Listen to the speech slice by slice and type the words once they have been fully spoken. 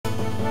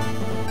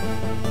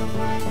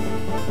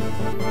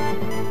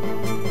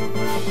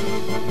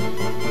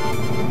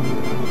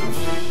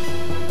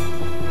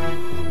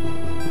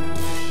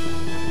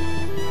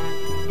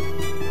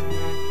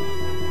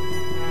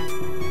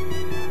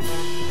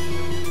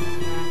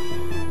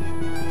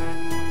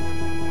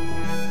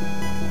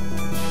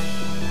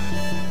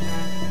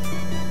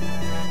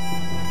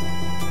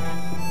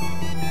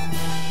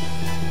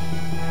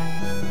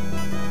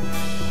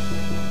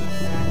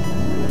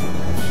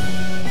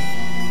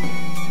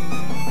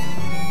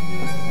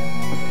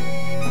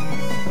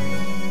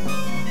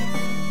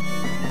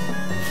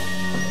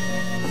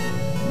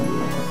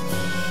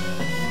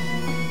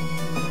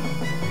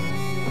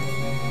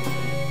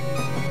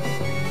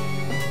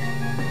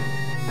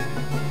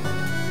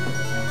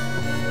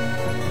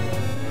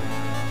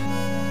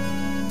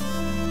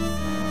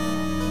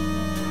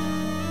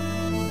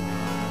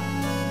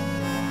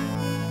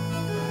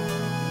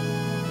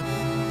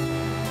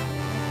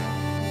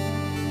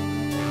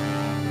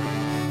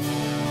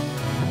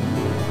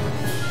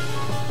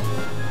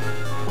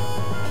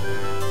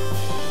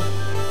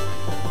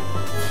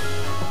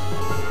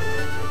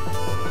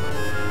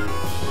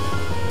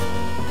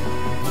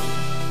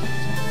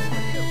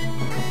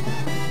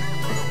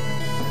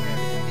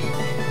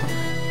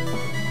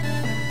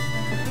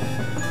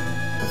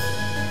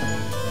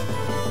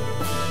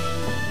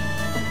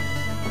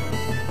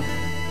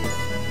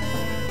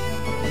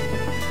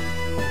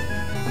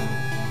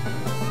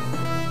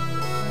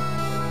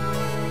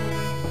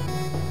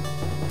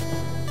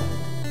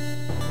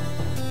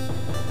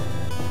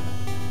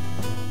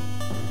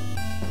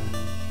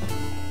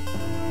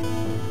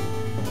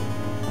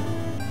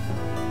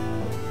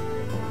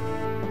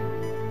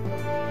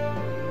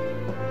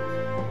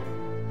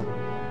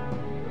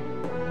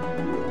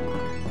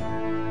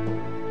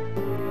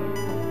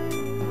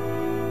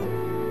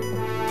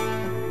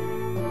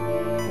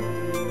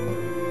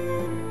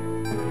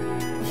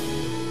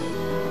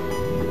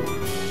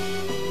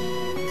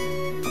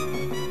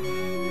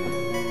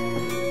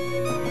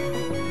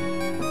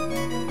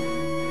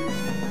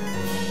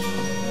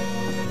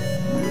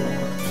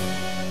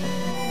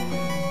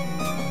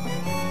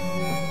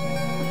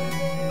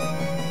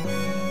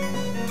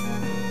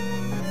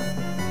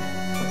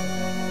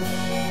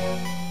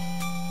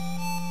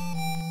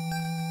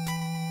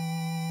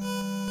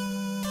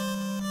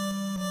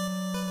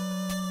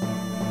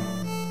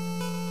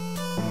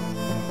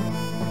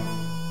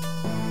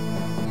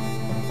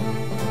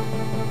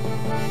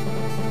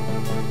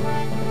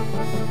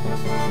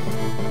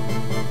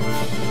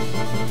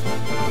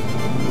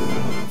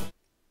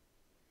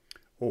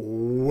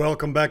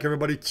Welcome back,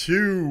 everybody,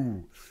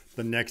 to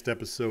the next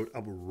episode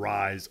of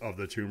Rise of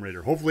the Tomb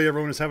Raider. Hopefully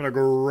everyone is having a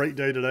great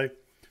day today.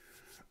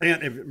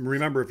 And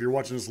remember, if you're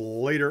watching this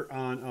later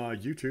on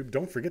YouTube,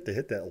 don't forget to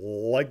hit that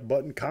like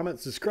button, comment,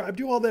 subscribe,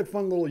 do all that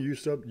fun little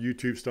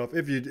YouTube stuff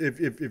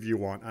if you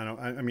want.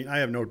 I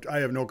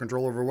have no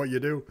control over what you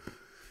do.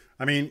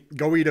 I mean,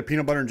 go eat a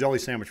peanut butter and jelly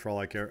sandwich for all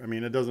I care. I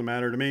mean, it doesn't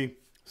matter to me.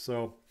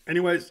 So,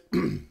 anyways,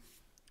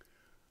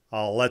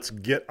 let's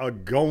get a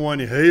going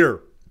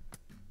here.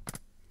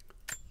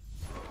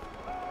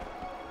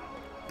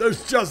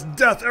 There's just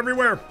death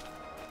everywhere.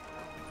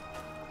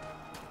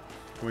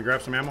 Can we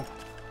grab some ammo?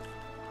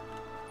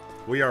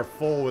 We are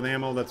full with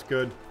ammo. That's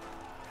good.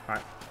 All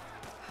right.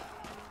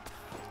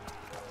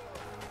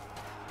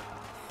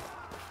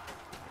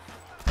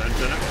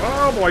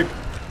 Oh, boy.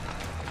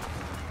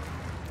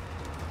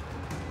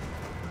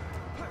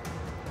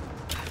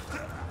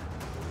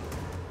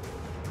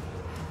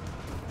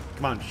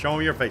 Come on, show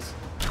me your face.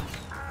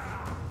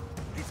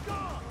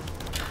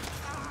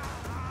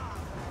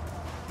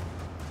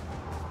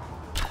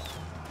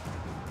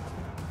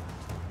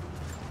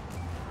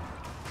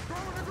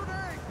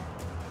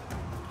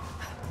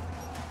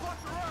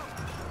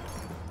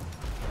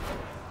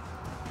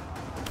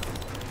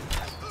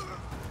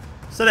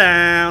 Sit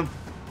down.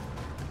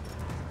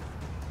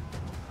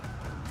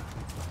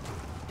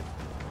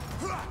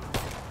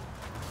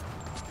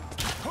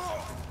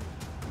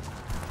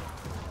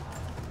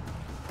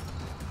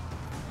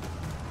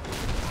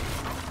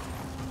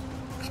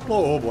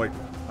 Explode. Oh boy.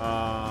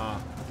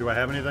 Do I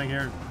have anything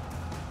here?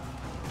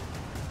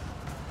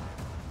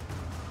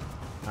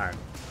 Alright.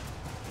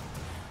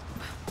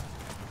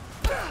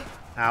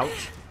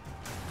 Ouch.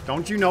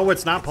 Don't you know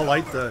it's not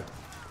polite to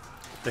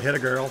hit a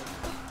girl?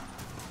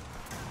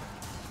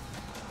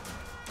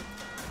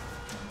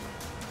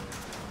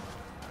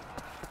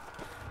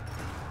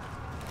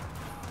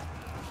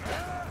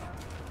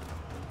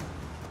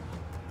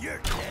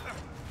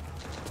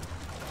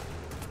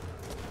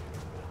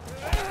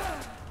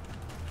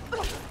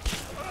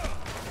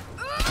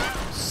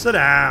 Sit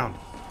down.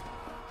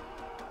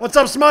 What's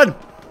up, Smud?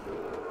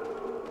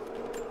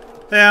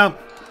 Yeah,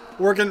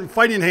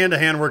 fighting hand to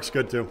hand works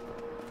good too.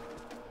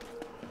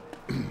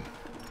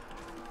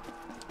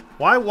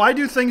 Why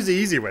do things the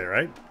easy way,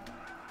 right?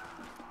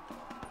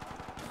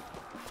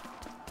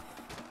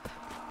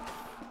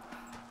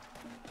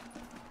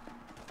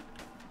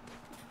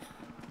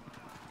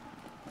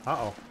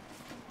 Uh-oh.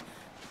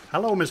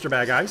 Hello, Mr.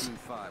 Bad Guys.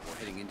 We're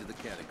heading into the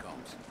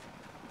catacombs.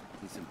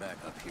 Need some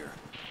backup here.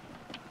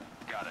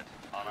 Got it.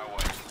 On our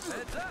way.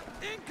 Heads up!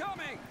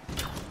 Incoming!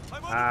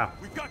 Ah.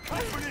 We've got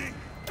company!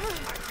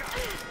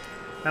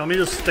 Hey, let me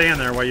just stand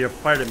there while you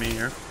fight at me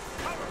here.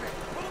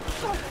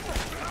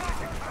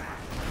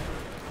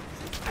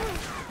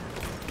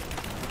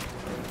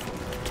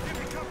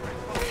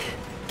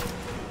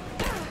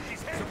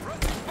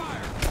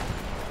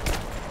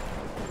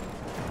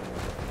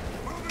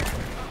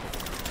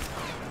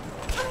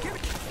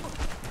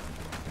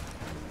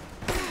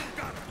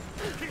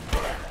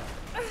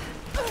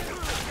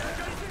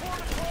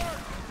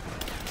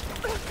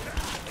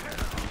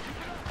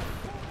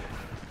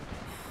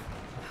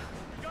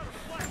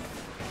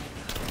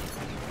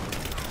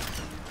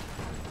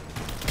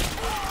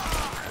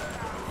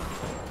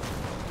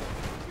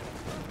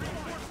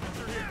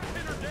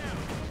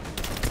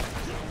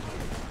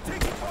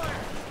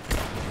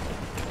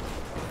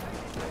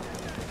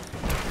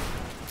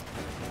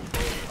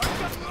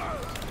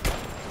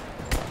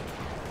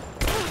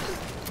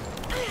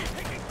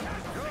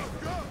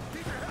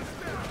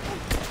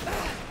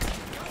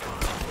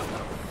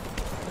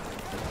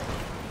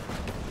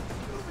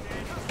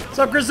 What's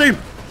up, Christy?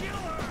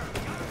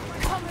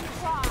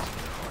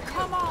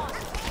 Come on.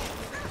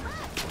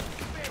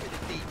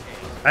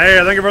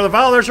 Hey, thank you for the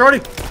follow there, Shorty.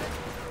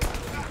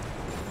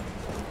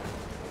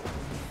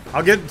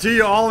 I'll get to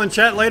you all in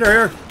chat later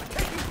here.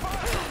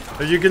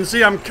 As you can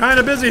see, I'm kind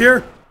of busy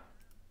here.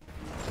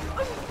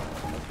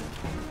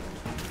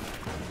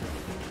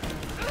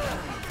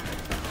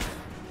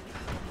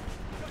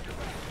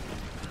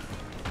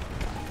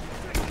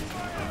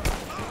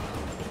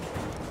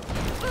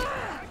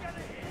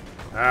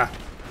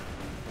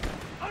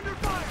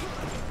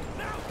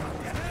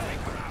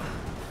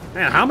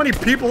 Man, how many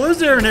people is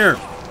there in here?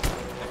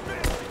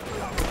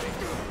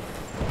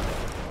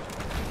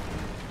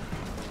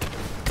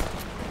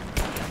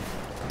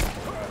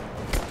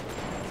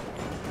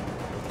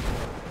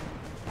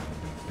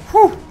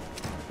 Whew.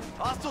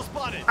 Hostile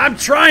spotted. I'm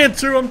trying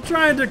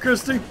to,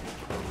 Christy.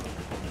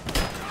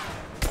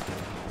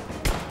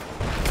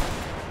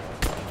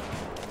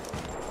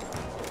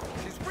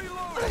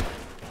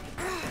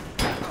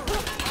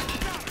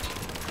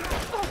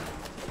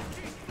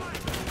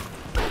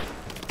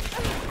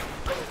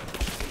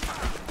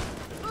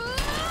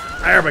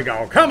 There we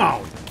go. Come on.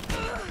 All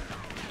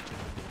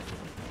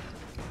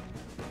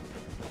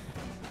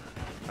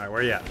right,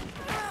 where you at?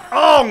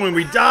 Oh, when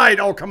we died.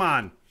 Oh, come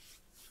on.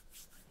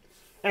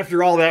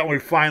 After all that, we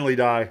finally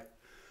die.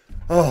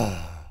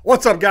 Oh,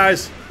 what's up,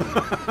 guys?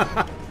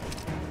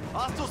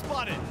 Hostile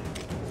spotted.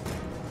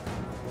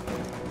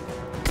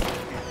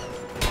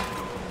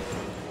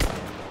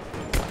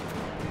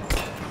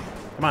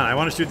 Come on, I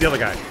want to shoot the other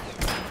guy.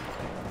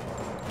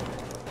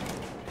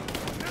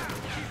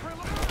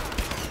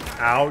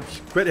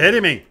 Ouch. Quit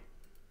hitting me.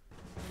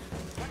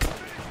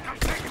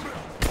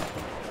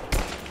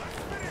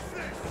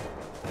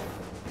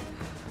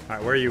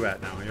 Alright, where are you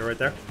at now? You're right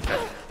there?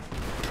 Okay.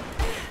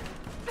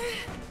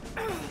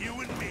 You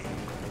and me.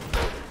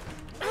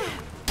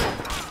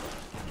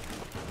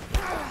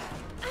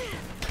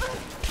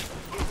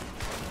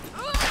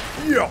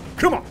 Yeah,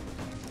 come on.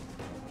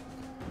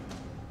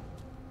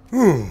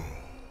 Whew.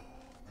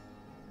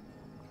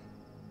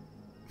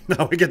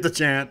 Now we get the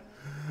chant.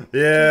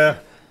 Yeah.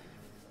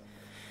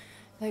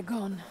 They're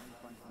gone.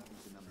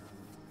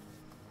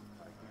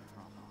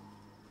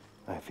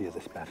 I fear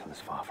this battle is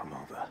far from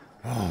over.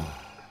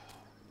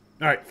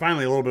 Alright,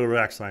 finally a little bit of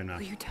relax time now.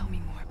 Will you tell me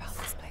more about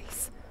this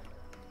place?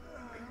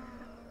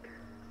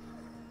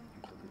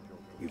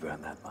 You've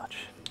earned that much.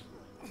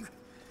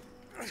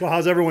 So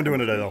how's everyone doing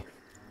today, though?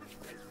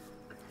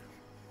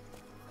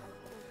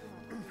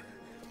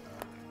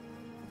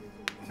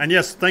 And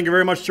yes, thank you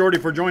very much, Shorty,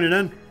 for joining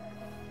in.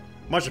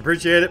 Much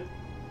appreciated.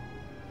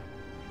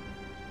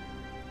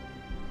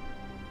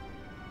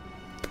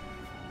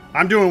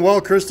 I'm doing well,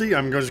 Christy.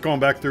 I'm just going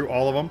back through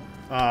all of them.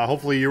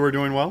 Hopefully you were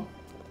doing well.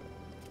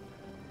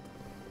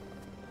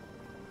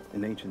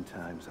 In ancient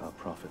times, our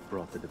prophet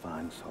brought the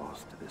divine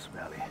source to this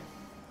valley.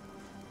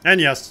 And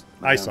yes,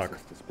 My I suck.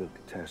 ancestors built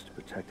Kitezh to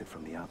protect it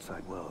from the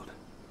outside world.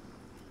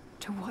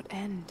 To what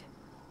end?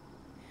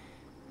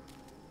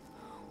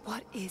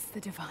 What is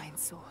the divine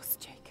source,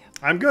 Jacob?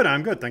 I'm good.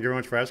 I'm good. Thank you very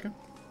much for asking.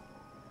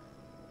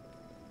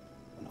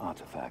 An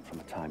artifact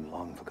from a time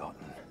long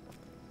forgotten.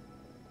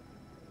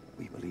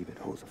 We believe it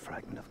holds a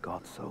fragment of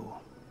God's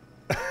soul.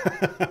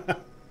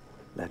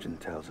 Legend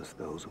tells us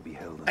those who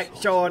beheld the Hey,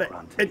 source sure, were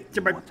granted it's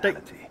your birthday.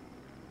 immortality.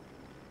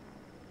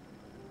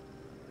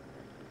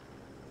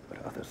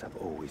 But others have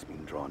always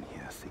been drawn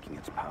here, seeking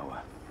its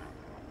power.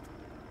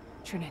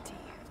 Trinity.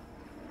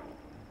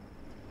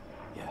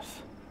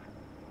 Yes.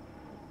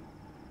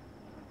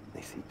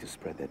 They seek to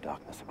spread their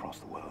darkness across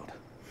the world.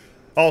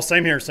 Oh,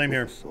 same here. Same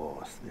here. With the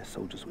source, their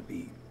soldiers would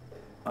be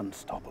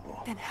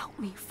unstoppable. Then help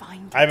me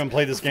find it I haven't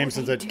played this before game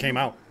since they it do. came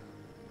out.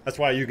 That's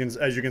why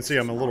as you can see,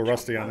 I'm a little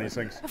rusty on these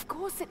things. Of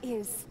course it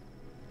is.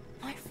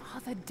 My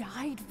father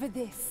died for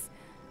this.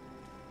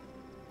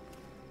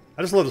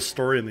 I just love the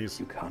story in these.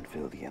 You can't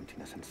fill the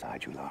emptiness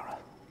inside you, Lara.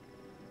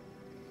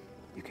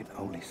 You can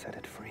only set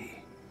it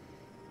free.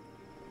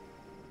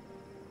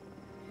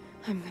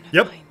 I'm gonna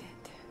Yep. find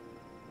it.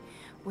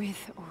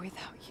 With or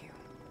without you.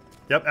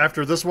 Yep,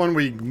 after this one,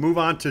 we move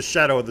on to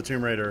Shadow of the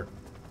Tomb Raider.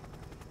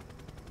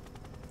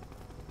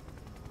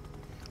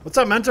 What's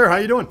up, Mentor? How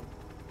you doing?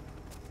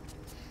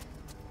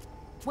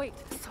 Wait,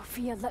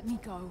 Sophia, let me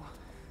go.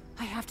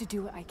 I have to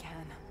do what I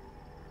can.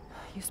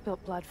 You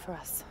spilt blood for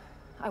us.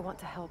 I want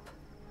to help.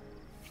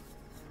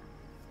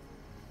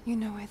 You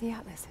know where the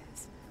Atlas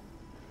is?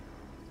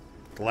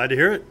 Glad to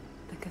hear it.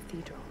 The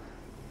cathedral.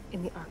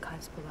 In the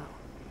archives below.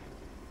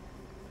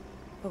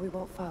 But we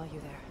won't follow you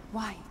there.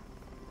 Why?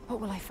 What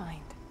will I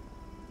find?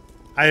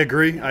 I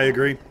agree. I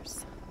agree.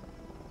 Others.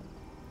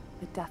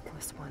 The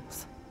deathless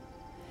ones.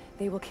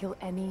 They will kill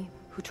any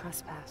who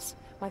trespass.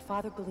 My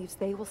father believes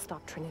they will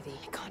stop Trinity.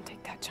 I can't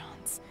take that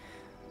chance.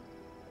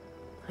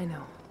 I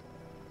know.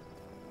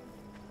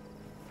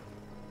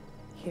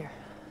 Here.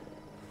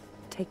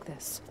 Take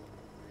this.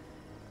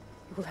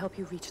 It will help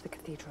you reach the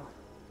cathedral.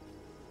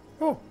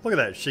 Oh, look at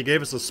that. She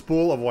gave us a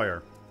spool of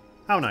wire.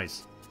 How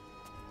nice.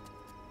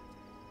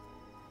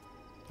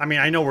 I mean,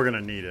 I know we're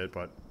going to need it,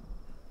 but...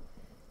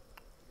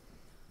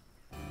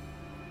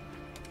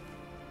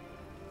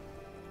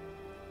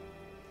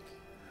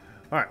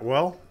 Alright,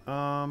 well,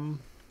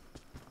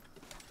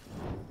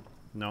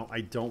 no,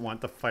 I don't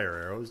want the fire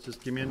arrows.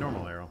 Just give me a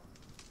normal arrow.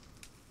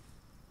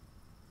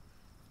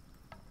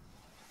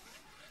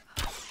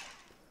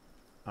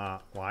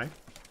 Why?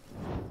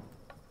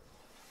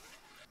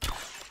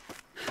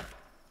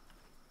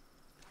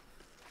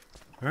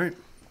 Alright.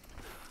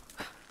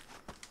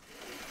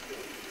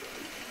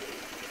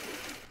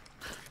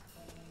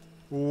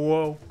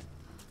 Whoa.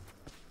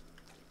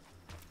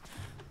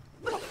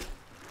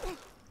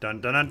 Dun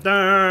dun dun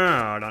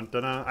dun dun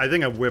dun dun. I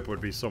think a whip would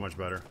be so much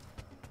better.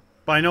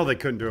 But I know they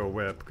couldn't do a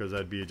whip because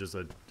that'd be just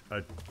a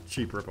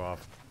cheap ripoff.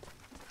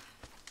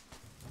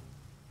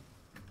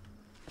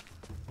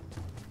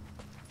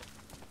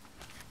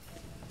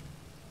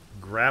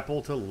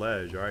 Grapple to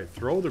ledge. Alright,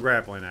 throw the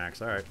grappling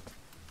axe. Alright.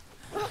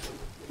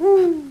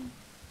 Woo!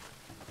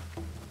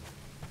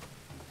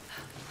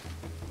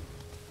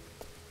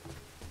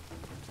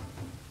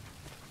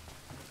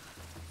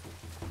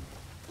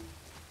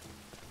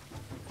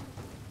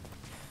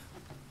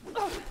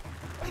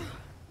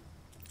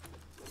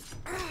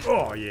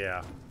 Oh,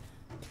 yeah.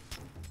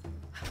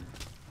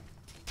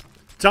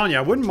 Telling you,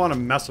 I wouldn't want to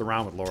mess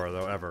around with Laura,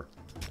 though, ever.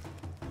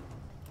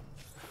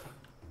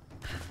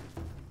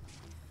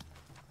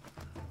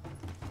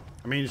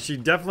 I mean, she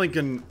definitely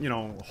can, you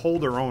know,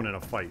 hold her own in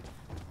a fight.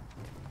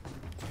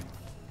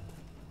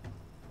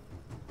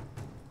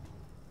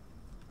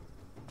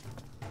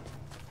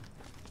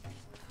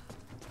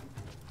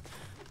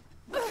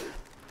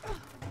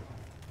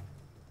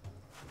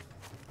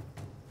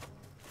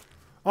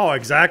 Oh,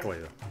 exactly.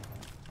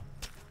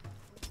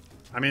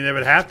 I mean, they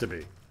would have to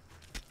be.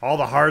 All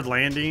the hard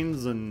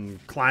landings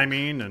and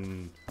climbing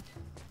and...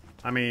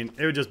 I mean,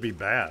 it would just be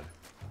bad.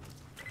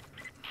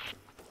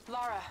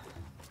 Lara,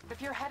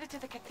 if you're headed to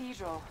the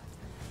cathedral,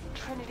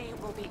 Trinity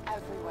will be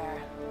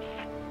everywhere.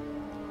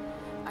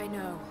 I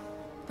know,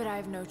 but I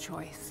have no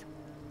choice.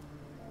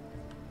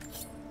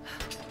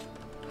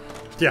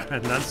 Yeah,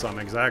 and then some,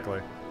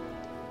 exactly.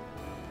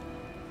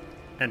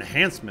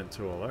 Enhancement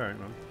tool, alright,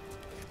 well.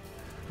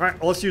 Alright,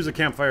 well, let's use a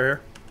campfire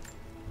here.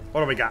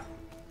 What do we got?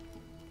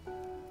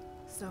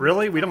 So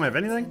Really? much We don't have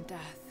violence anything? and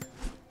death.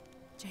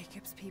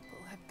 Jacob's people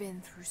have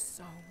been through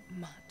so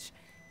much,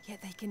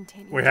 yet they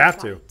continue We have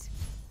fight. to.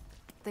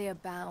 They are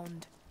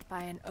bound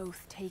by an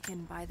oath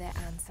taken by their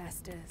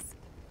ancestors,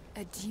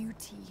 a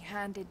duty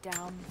handed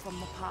down from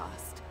the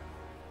past.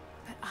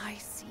 But I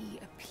see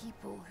a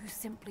people who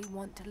simply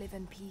want to live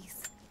in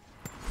peace.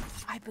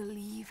 I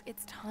believe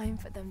it's time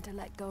for them to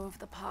let go of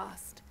the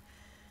past.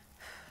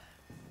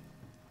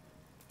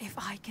 If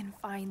I can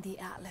find the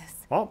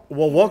Atlas... Well,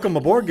 welcome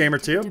aboard, Gamer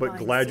to the Tia, but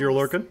divine glad you're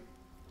source, lurking.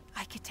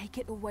 I could take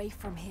it away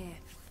from here.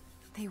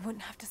 They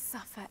wouldn't have to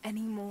suffer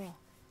anymore.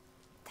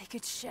 They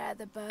could share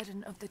the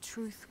burden of the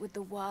truth with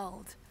the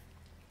world.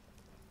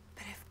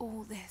 But if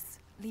all this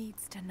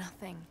leads to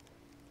nothing,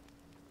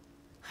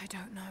 I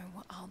don't know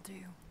what I'll do.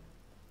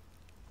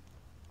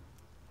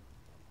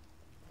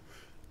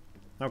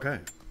 Okay.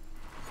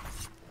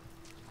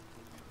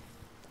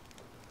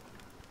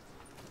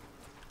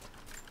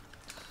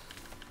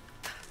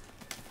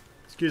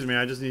 Excuse me,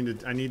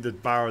 I need to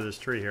borrow this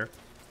tree here.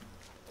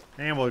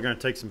 And we're gonna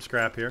take some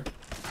scrap here.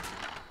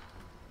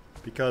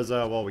 Because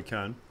well, we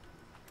can.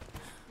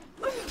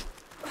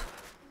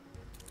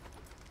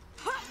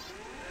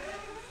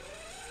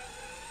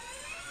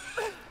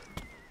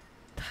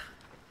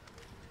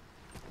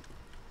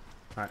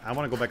 Alright, I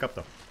want to go back up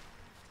though.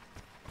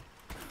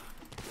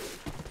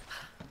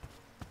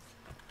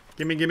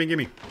 Gimme, gimme,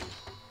 gimme.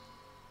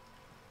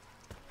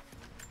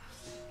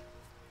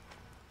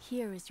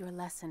 Here is your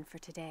lesson for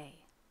today.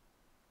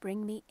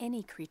 Bring me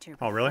any creature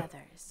with Oh, really?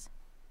 feathers.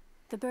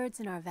 The birds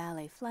in our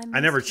valley fly I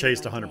never mostly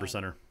chased by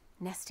 100%er. day,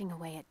 nesting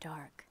away at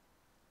dark.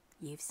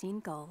 You've seen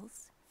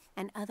gulls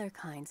and other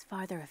kinds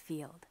farther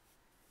afield.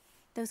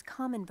 Those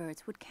common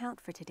birds would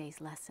count for today's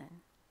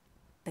lesson,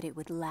 but it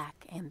would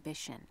lack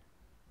ambition.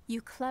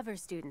 You clever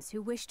students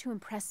who wish to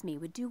impress me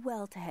would do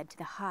well to head to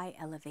the high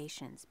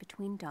elevations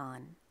between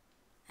dawn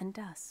and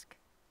dusk.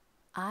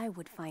 I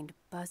would find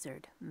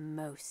Buzzard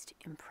most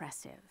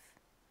impressive.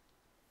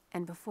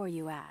 And before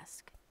you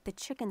ask, the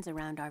chickens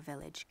around our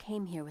village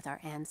came here with our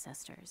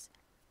ancestors.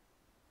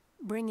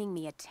 Bringing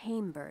me a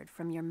tame bird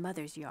from your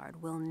mother's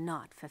yard will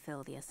not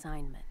fulfill the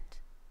assignment.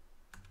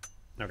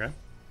 Okay.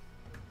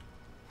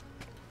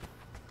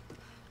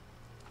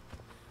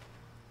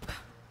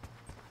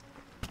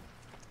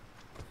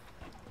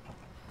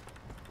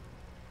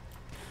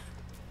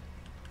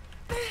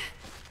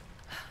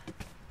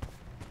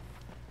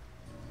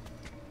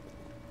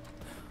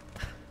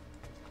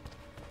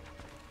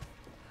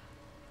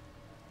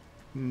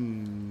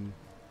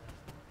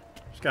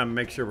 Just gotta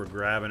make sure we're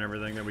grabbing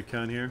everything that we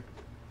can here.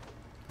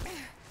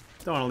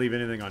 Don't want to leave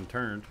anything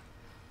unturned.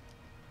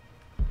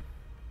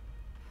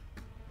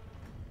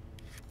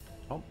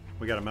 Oh,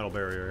 we got a metal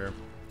barrier here.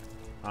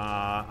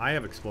 I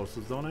have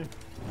explosives, don't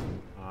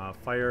I?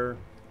 Fire.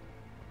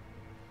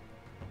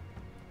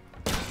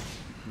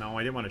 No,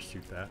 I didn't want to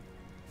shoot that.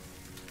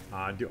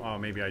 Oh,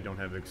 maybe I don't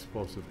have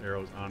explosive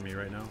arrows on me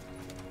right now.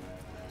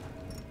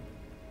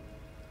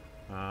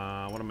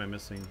 What am I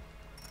missing?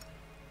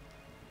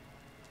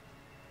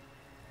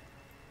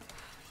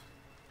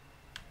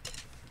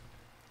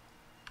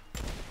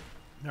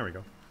 There we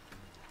go.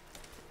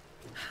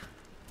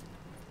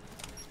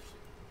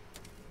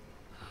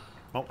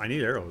 Oh, I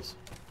need arrows.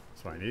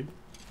 That's what I need.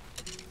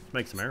 Let's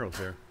make some arrows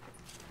here.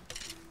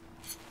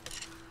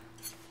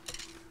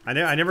 I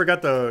never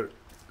got to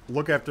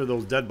look after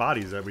those dead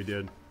bodies that we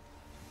did.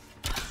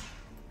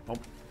 Oh.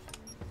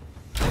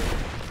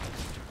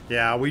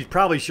 Yeah, we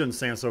probably shouldn't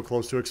stand so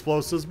close to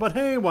explosives, but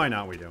hey, why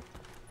not? We do.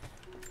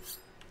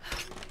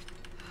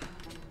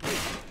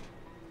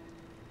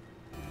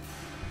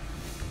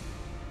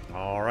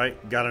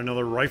 Alright, got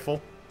another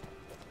rifle.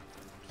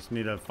 Just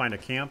need to find a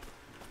camp.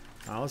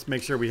 Let's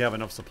make sure we have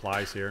enough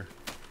supplies here.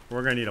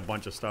 We're going to need a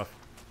bunch of stuff.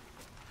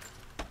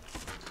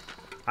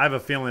 I have a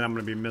feeling I'm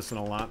going to be missing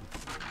a lot.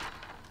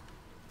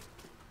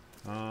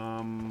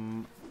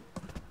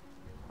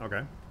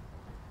 Okay.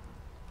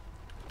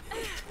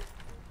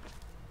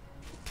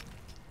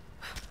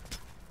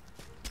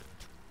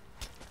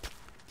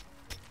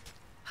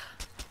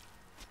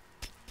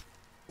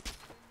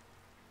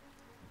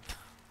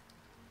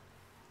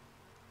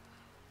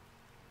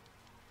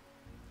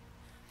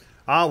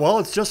 Well,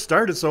 it's just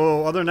started,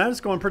 so other than that,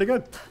 it's going pretty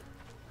good.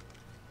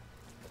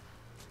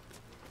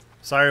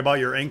 Sorry about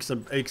your aches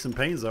and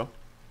pains, though.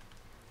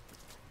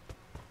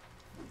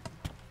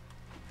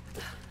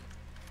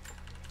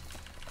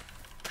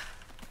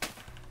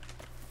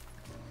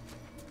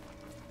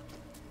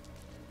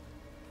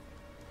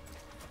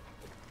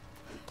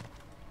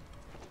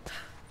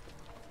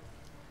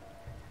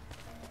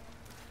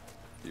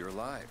 You're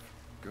alive.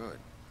 Good.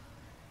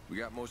 We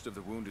got most of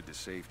the wounded to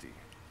safety,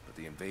 but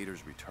the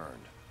invaders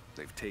returned.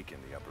 They've taken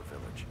the upper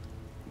village.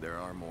 There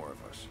are more of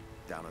us,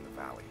 down in the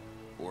valley,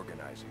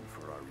 organizing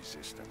for our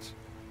resistance.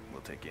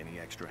 We'll take any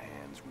extra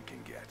hands we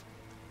can get.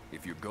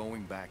 If you're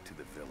going back to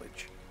the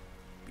village,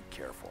 be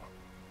careful.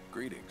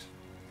 Greetings.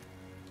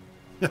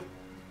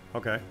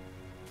 Okay.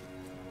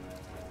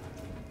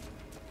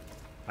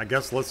 I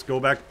guess let's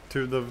go back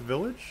to the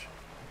village?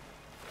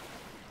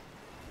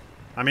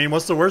 I mean,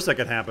 what's the worst that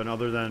could happen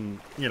other than,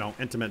 you know,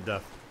 intimate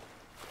death?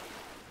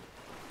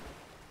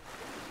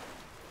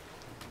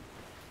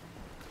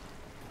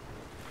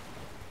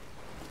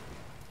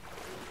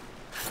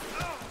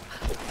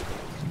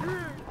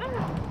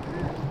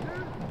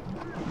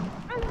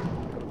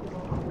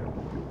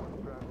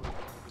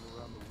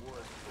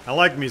 I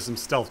like me some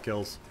stealth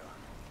kills.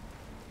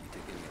 You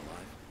take any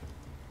alive?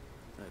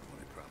 I had one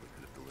I probably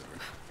could have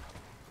delivered.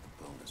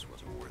 The bonus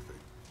wasn't worth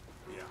it.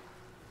 Yeah.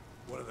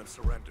 One of them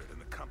surrendered and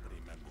the company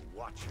men were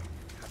watching.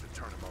 Had to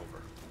turn him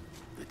over.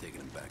 They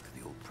taking him back to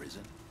the old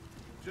prison?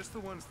 Just the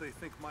ones they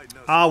think might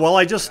know. Well,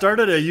 I just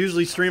started. I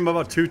usually stream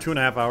about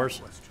 2.5 hours.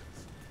 Questions.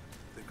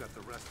 They've got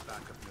the rest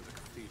back up near the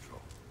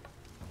cathedral.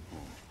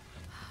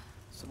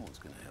 Someone's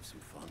gonna have some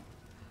fun.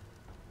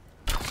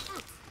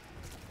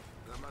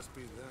 That must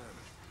be them.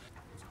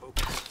 I was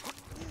hoping.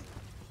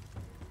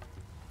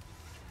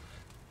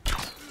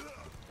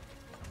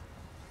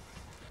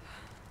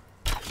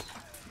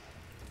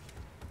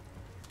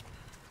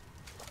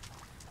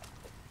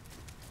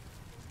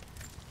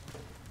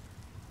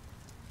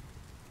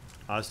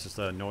 It's just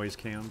a noise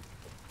cam.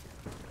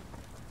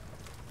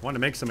 Want to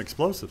make some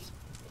explosives.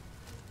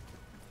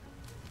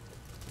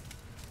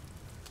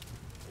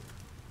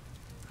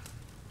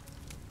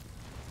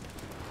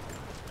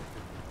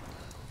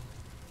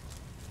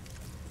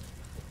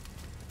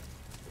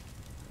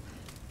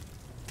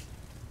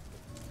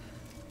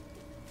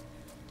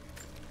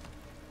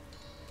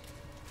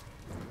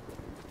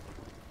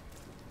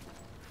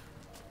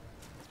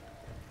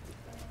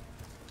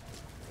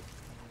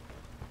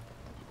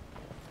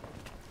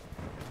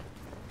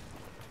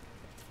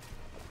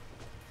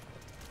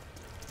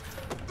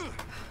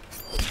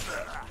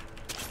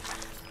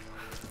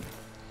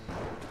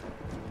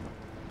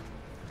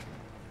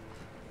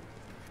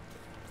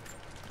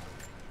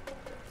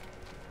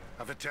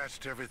 I've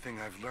attached everything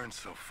I've learned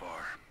so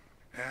far.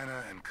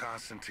 Anna and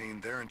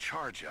Konstantin, they're in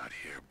charge out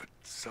here, but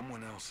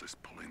someone else is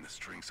pulling the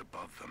strings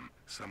above them.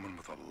 Someone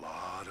with a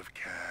lot of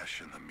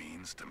cash and the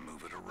means to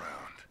move it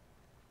around.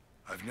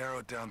 I've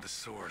narrowed down the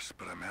source,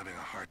 but I'm having a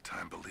hard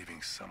time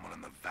believing someone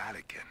in the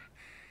Vatican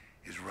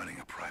is running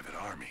a private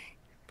army.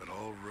 But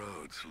all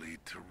roads lead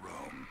to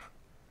Rome.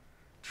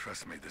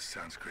 Trust me, this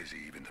sounds crazy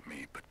even to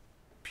me, but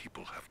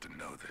people have to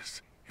know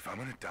this. If I'm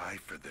gonna die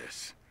for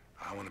this,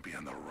 I want to be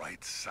on the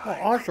right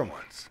side awesome. for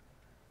once.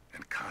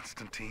 And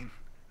Konstantin,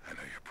 I know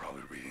you're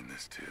probably reading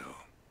this too.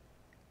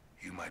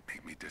 You might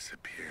make me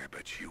disappear,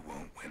 but you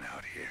won't win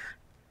out here.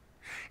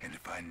 And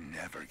if I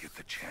never get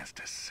the chance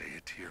to say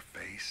it to your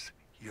face,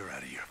 you're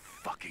out of your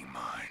fucking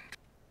mind.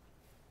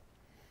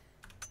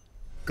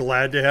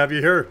 Glad to have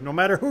you here, no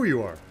matter who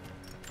you are.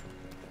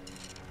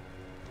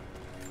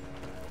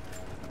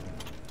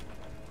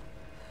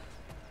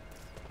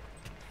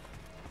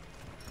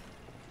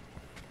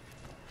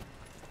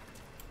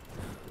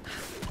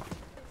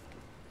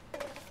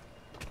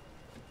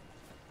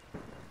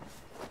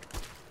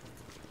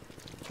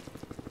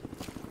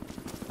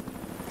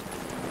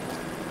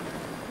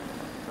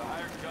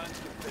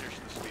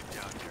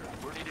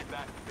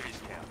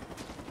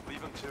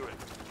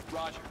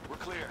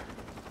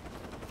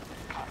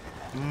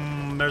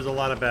 There's a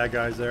lot of bad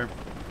guys there.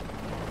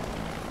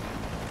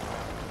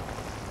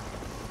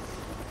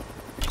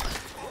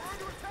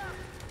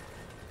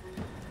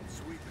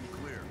 Sweet and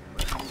clear.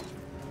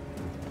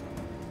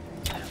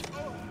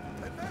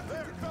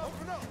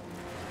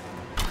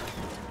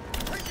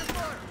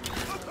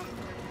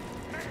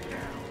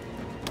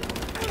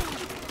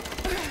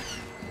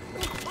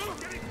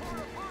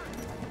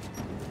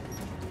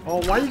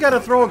 Oh, why you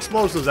gotta throw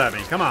explosives at me?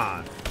 Come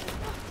on.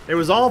 It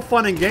was all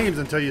fun and games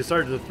until you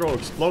started to throw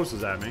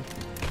explosives at me.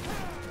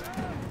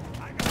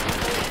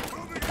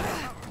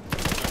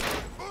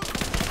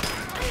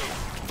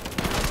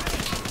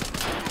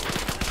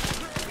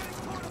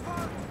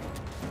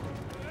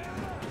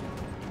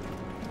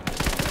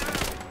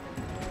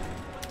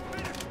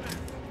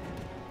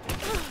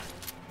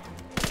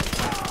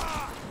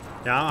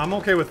 Yeah, I'm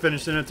okay with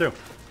finishing it too.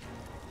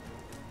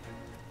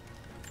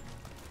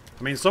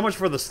 I mean, so much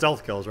for the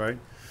stealth kills, right?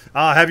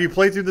 Have you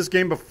played through this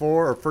game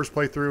before, or first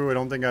playthrough? I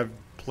don't think I've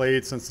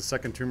played since the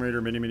second Tomb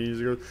Raider many years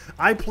ago.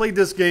 I played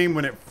this game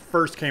when it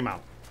first came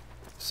out.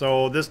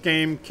 So this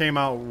game came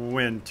out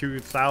when?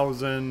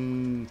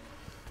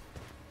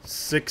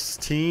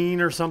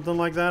 2016 or something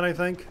like that, I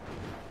think.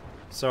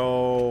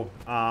 So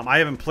I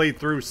haven't played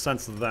through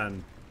since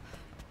then.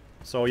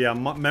 So yeah,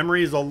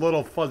 memory is a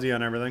little fuzzy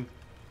on everything.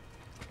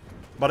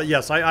 But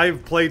yes,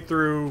 I've played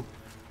through...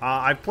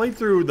 I've played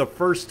through the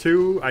first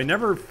two. I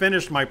never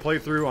finished my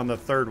playthrough on the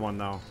third one,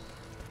 though.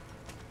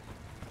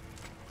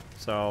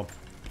 So,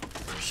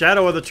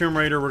 Shadow of the Tomb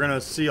Raider, we're going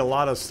to see a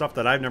lot of stuff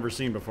that I've never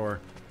seen before.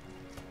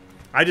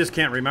 I just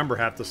can't remember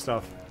half the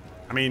stuff.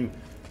 I mean,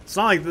 it's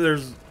not like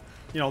there's...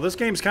 You know, this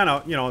game's kind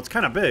of... You know, it's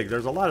kind of big.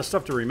 There's a lot of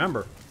stuff to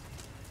remember.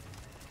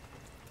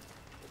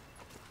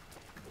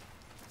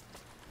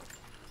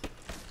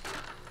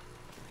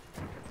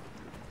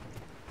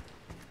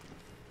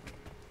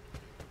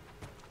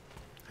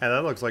 Hey,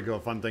 that looks like a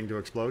fun thing to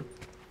explode.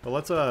 But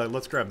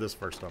let's grab this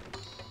first up.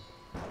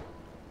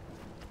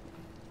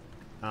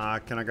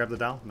 Can I grab the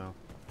doll? No.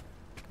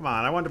 Come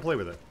on, I wanted to play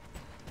with it.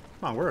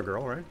 Come on, we're a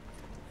girl, right?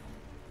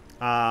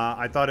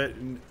 I thought it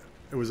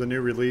was a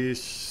new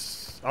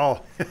release. Oh,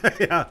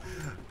 yeah.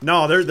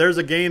 No, there's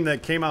a game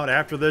that came out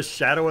after this,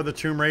 Shadow of the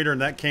Tomb Raider,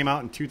 and that came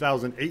out in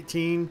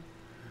 2018.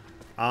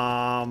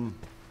 I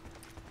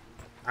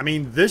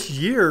mean, this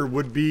year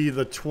would be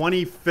the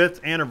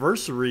 25th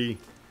anniversary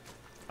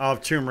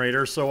of Tomb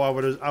Raider, so I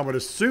would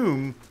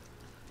assume,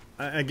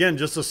 again,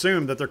 just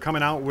assume that they're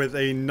coming out with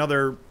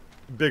another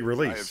big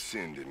release. I have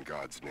sinned in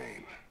God's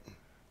name.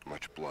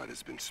 Much blood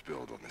has been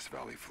spilled on this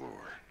valley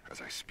floor. As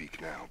I speak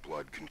now,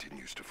 blood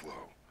continues to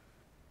flow.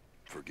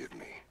 Forgive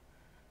me.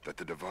 That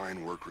the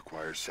divine work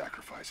requires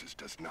sacrifices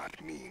does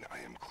not mean I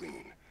am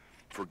clean.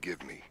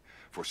 Forgive me,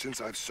 for since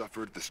I've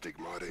suffered the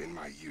stigmata in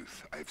my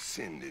youth, I have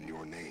sinned in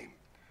your name.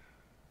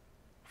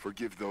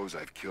 Forgive those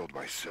I've killed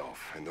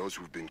myself, and those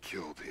who've been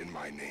killed in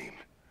my name.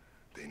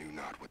 They knew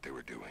not what they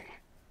were doing.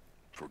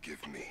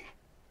 Forgive me.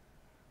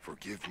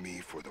 Forgive me,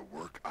 for the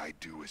work I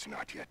do is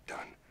not yet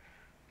done,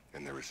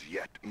 and there is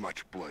yet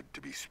much blood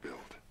to be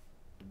spilled.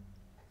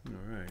 All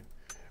right.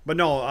 But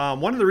no,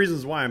 one of the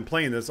reasons why I'm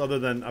playing this, other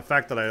than the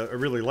fact that I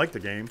really like the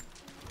game,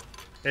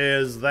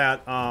 is that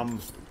I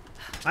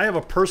have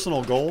a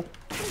personal goal,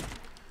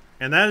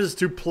 and that is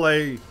to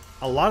play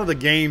a lot of the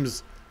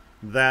games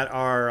that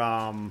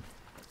are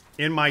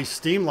in my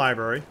Steam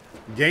library,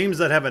 games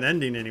that have an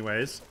ending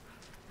anyways,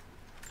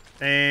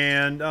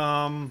 and,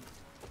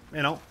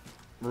 you know,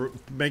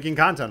 making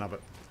content of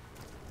it.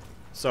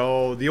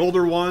 So the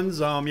older ones,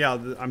 yeah,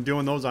 I'm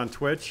doing those on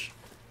Twitch.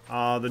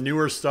 The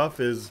newer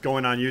stuff is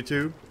going on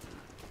YouTube.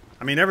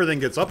 I mean, everything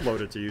gets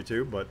uploaded to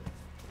YouTube, but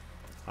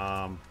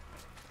come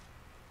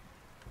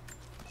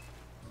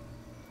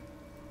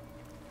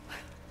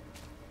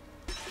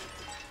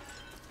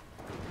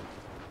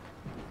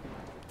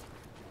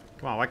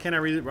on, why can't I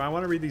read it? I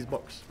want to read these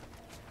books.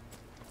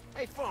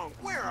 Hey, Fong,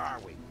 where are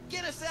we?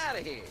 Get us out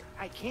of here.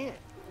 I can't.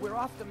 We're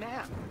off the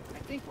map. I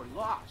think we're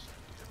lost.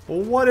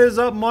 Well, what is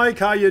up, Mike?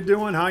 How you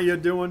doing? How you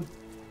doing?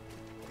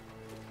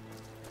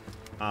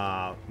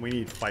 We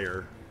need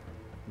fire,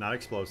 not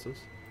explosives.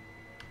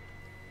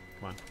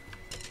 Come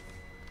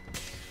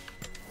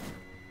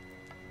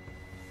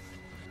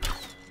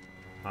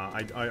on.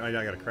 I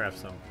gotta craft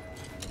some.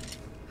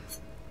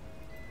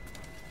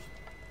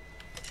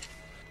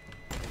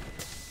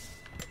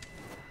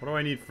 What do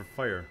I need for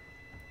fire?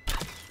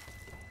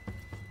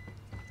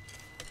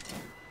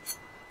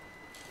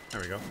 There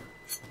we go.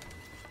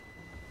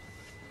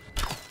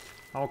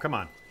 Oh, come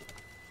on.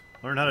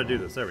 Learn how to do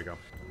this. There we go.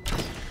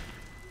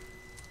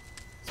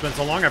 It's been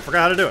so long I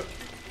forgot how to do it.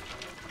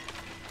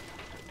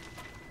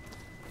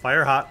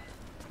 Fire hot.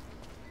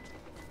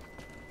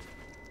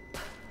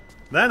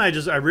 Then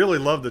I really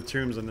love the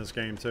tombs in this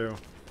game too.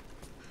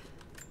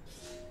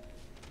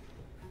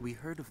 We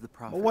heard of the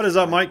Prophet Well, what is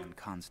up, Mike? in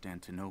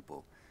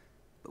Constantinople,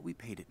 but we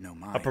paid it no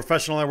mind. A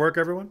professional at work,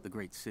 everyone? The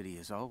great city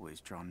has always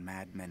drawn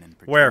madmen and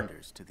Where?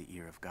 pretenders to the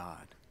ear of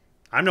God.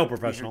 I'm no We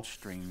professional. heard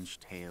strange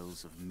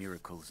tales of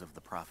miracles of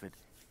the Prophet,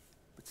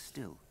 but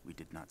still we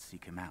did not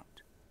seek him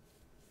out.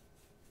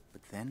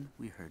 But then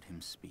we heard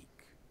him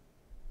speak.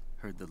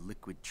 Heard the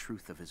liquid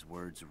truth of his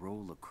words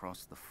roll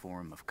across the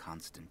form of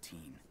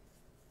Konstantin.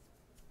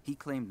 He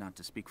claimed not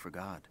to speak for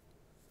God,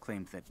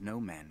 claimed that no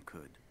man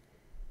could.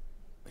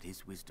 But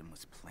his wisdom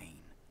was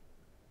plain,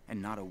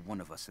 and not a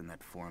one of us in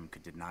that forum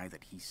could deny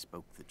that he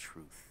spoke the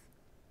truth.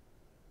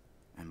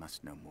 I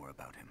must know more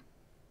about him.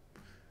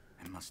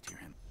 I must hear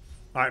him.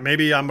 All right,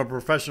 maybe I'm a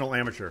professional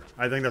amateur.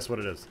 I think that's what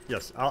it is.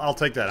 Yes, I'll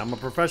take that. I'm a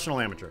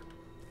professional amateur.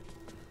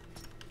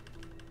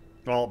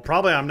 Well,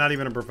 probably I'm not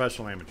even a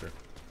professional amateur.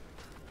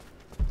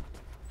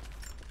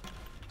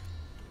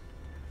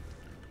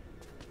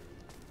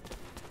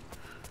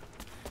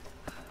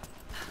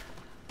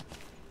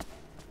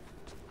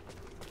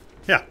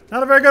 Yeah,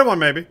 not a very good one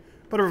maybe,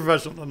 but a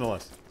professional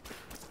nonetheless.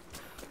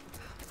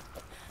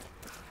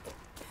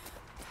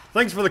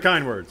 Thanks for the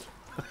kind words.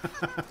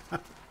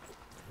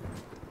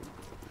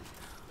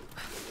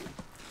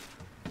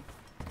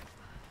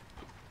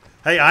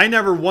 Hey, I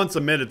never once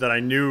admitted that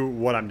I knew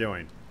what I'm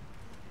doing.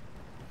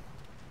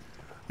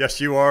 Yes,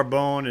 you are,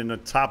 Bone, in the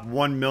top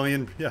 1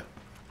 million. Yeah.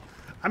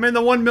 I'm in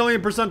the 1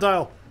 million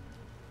percentile.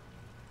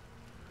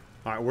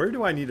 Alright, where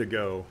do I need to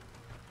go?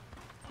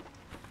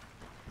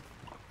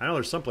 I know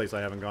there's someplace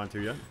I haven't gone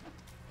to yet.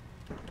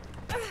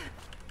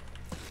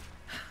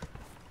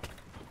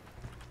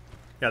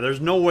 Yeah,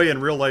 there's no way in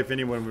real life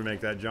anyone would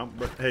make that jump,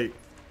 but hey,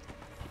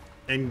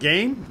 in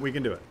game, we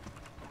can do it.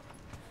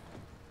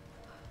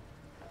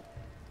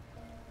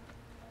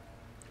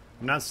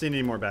 I'm not seeing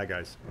any more bad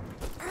guys.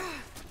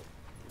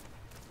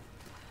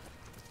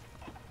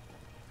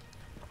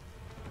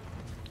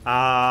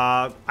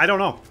 I don't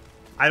know.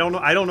 I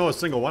don't know a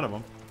single one of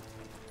them.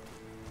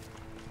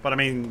 But I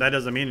mean, that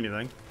doesn't mean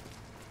anything.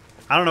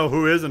 I don't know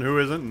who is and who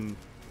isn't, and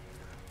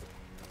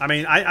I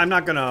mean, I'm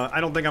not gonna,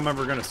 I don't think I'm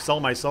ever gonna sell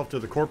myself to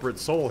the corporate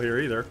soul here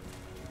either.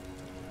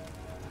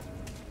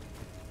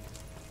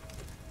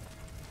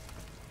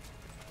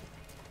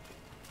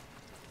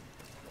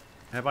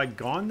 Have I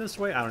gone this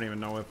way? I don't even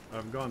know if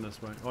I've gone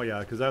this way. Oh yeah,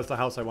 because that's the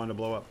house I wanted to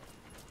blow up.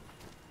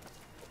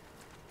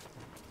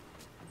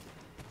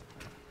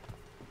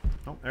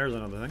 Oh, there's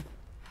another thing.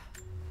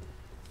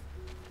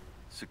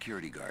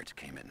 Security guards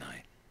came at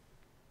night.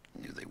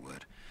 Knew they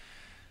would.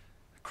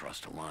 I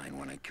crossed a line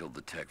when I killed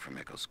the tech from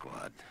Echo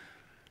Squad.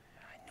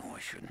 I knew I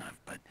shouldn't have,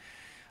 but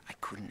I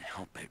couldn't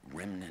help it.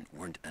 Remnant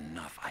weren't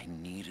enough. I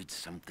needed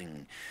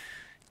something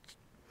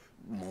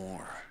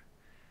more.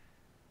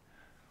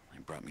 They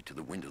brought me to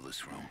the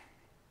windowless room.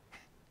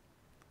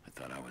 I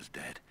thought I was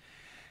dead.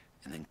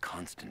 And then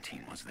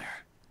Konstantin was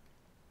there.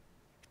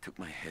 He took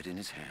my head in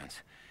his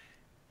hands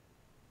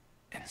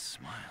and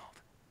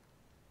smiled.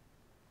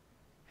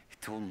 He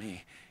told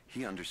me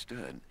he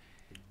understood.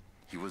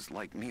 He was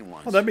like me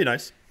once. Oh, that'd be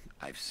nice.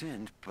 I've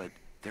sinned, but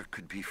there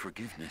could be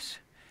forgiveness.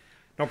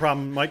 No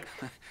problem, Mike.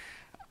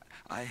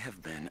 I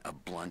have been a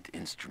blunt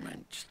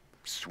instrument,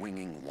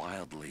 swinging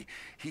wildly.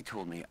 He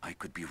told me I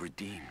could be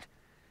redeemed.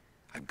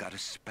 I've got a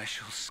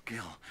special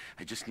skill.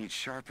 I just need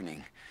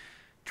sharpening.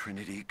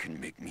 Trinity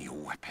can make me a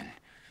weapon,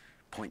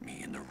 point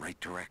me in the right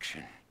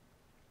direction.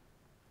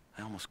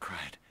 I almost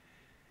cried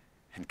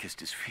and kissed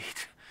his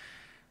feet.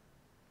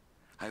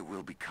 I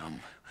will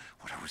become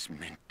what I was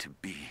meant to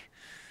be.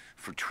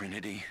 For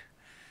Trinity,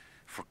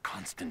 for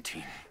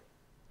Constantine.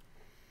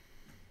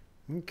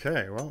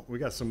 Okay, well, we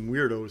got some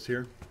weirdos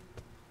here.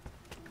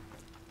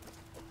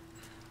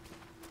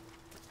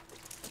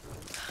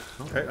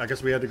 Okay, I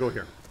guess we had to go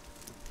here.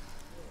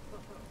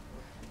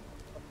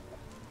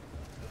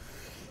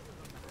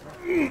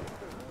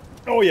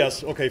 Oh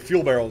yes, okay,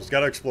 fuel barrels.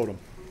 Gotta explode them.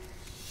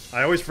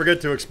 I always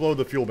forget to explode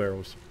the fuel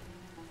barrels.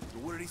 So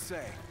what did he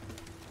say?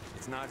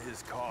 It's not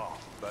his call,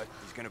 but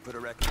he's gonna put a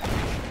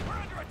recommendation. We're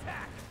under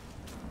attack!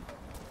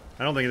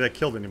 I don't think that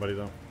killed anybody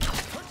though.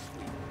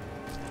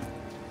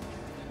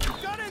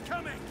 Gun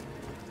incoming!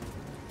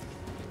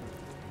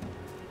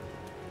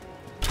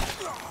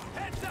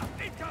 Heads up,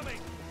 incoming!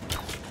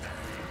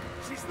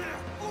 She's there!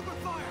 Open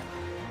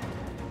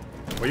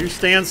fire! Will you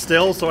stand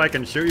still so I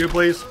can shoot you,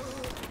 please?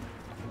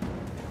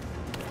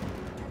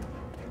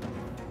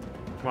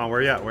 Come on,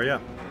 where you at? Where you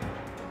at?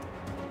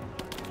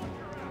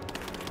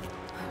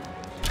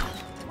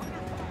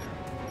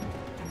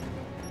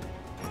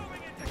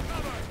 Moving into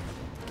cover!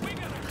 We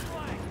got a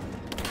flank!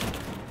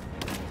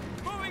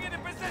 Moving into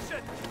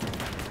position!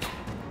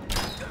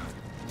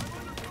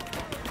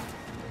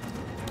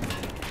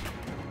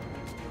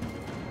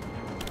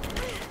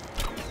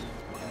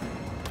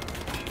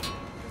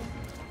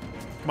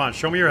 Come on,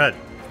 show me your head.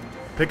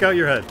 Pick out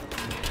your head.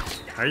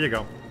 There you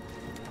go.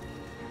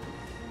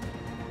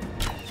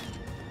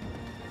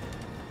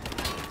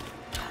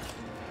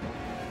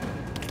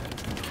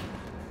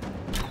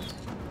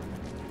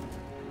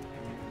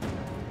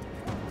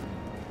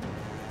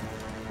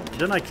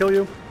 Didn't I kill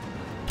you?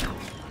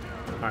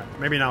 Alright,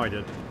 maybe now I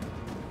did.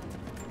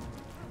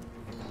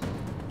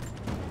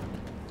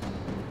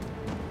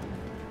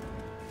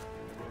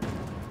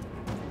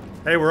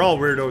 Hey, we're all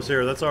weirdos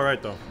here. That's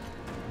alright, though.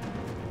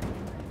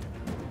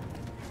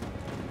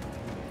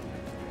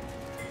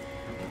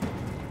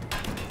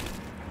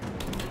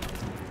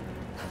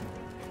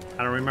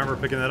 I don't remember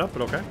picking that up,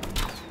 but okay.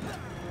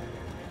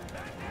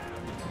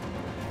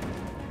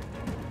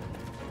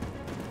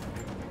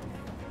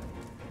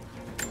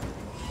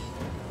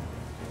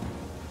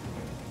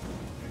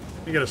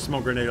 You get a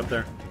smoke grenade up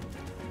there.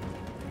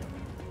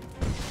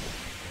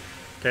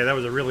 Okay, that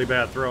was a really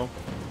bad throw.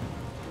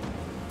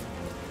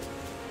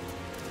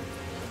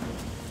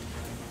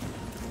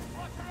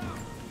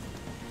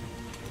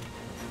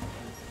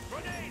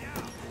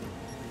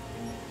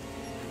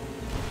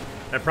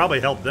 That probably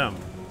helped them.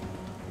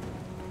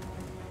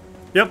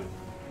 Yep.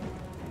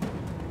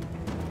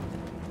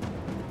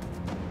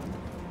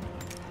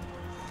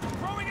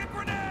 Throwing a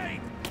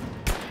grenade!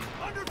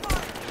 Under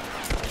fire!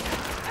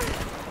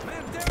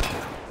 Man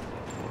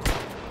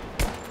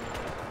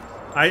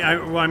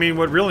down! Well, I mean,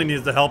 what really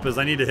needs to help is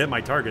I need to hit my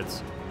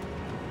targets.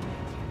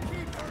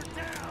 Keep her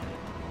down!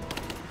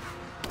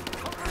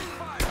 Covering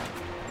fire!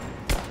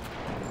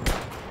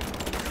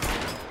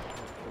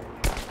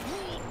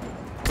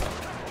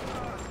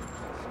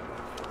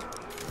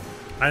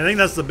 I think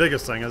that's the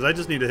biggest thing, is I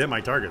just need to hit my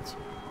targets.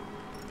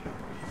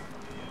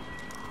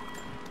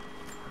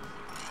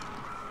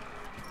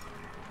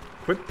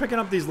 Quit picking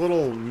up these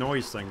little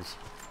noise things.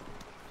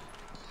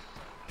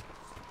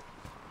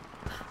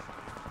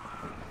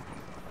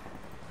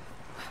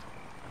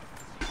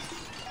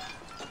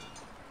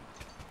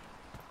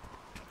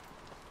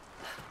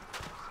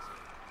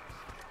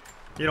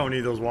 You don't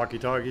need those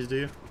walkie-talkies, do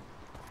you?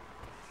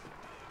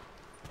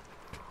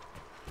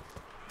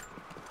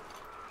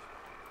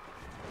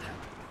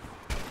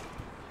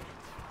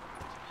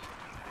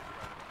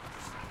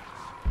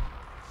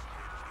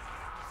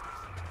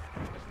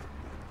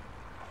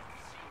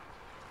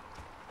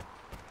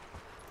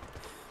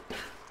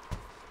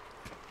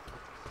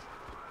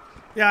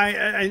 Yeah,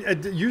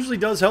 it usually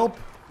does help.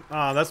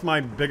 That's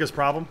my biggest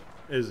problem,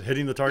 is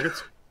hitting the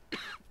targets.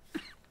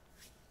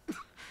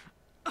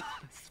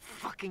 This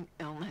fucking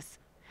illness.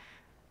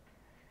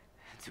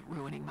 It's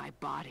ruining my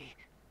body.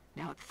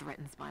 Now it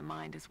threatens my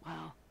mind as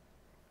well.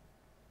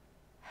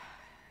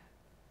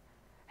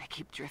 I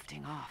keep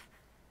drifting off.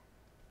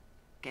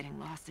 Getting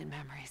lost in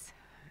memories.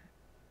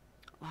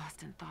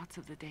 Lost in thoughts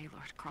of the day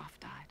Lord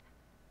Croft died.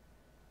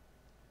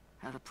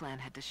 How the plan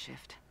had to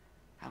shift.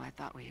 How I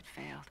thought we had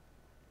failed.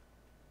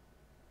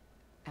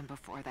 And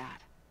before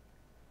that,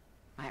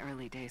 my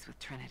early days with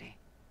Trinity.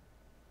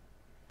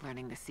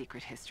 Learning the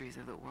secret histories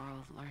of the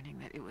world, learning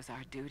that it was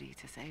our duty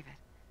to save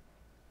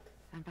it.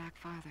 And back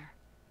farther,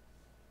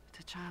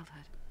 to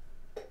childhood.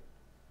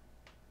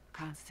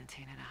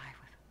 Konstantin and I,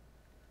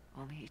 with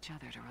only each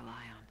other to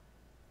rely on.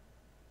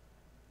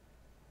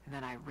 And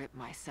then I ripped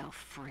myself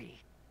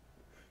free,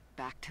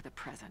 back to the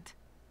present.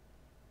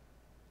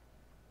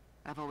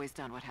 I've always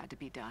done what had to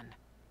be done.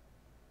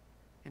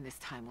 And this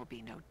time will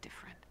be no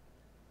different.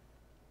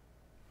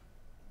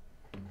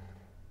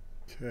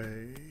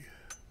 Okay.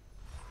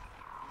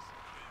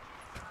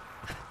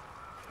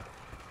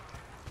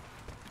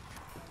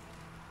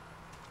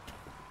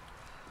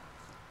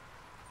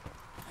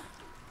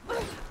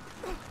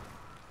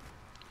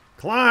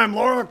 Climb,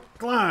 Lara,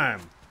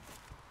 climb.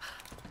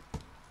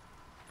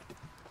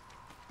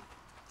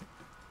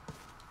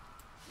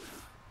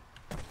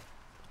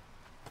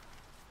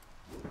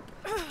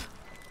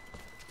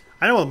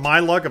 I know with my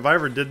luck, if I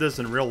ever did this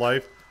in real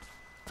life,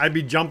 I'd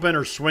be jumping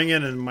or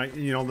swinging and my,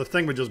 you know, the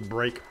thing would just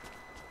break.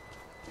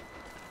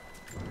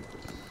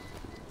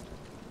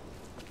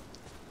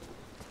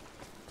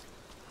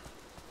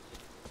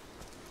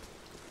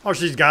 Oh,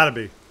 she's gotta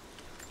be.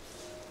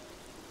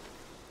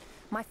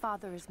 My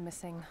father is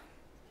missing.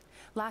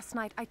 Last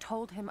night, I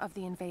told him of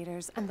the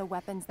invaders and the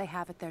weapons they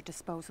have at their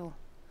disposal.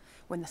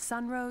 When the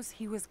sun rose,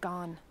 he was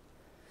gone.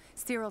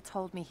 Cyril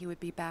told me he would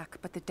be back,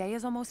 but the day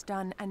is almost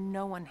done and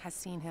no one has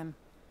seen him.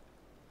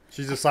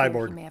 She's a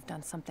cyborg. He may have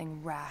done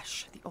something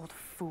rash, the old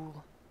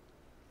fool.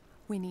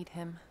 We need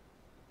him.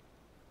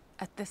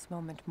 At this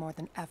moment more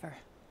than ever.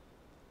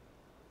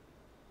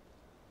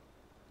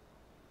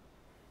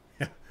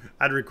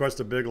 I'd request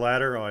a big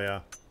ladder. Oh, yeah.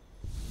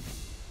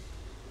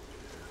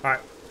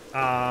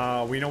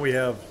 Alright. We know we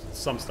have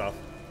some stuff.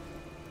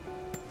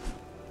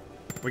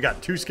 We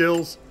got 2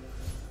 skills.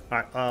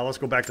 Alright, let's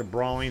go back to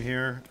brawling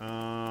here.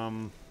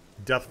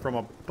 Death from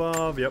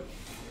above. Yep.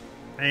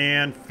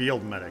 And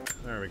field medic.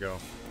 There we go.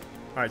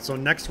 Alright, so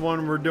next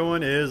one we're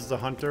doing is the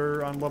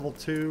hunter on level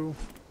 2.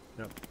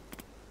 Yep.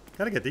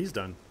 Gotta get these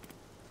done.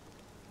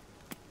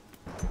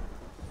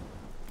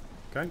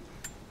 Okay.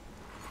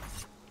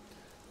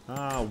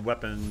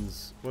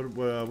 Weapons.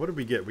 What did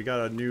we get? We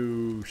got a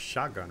new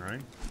shotgun, right?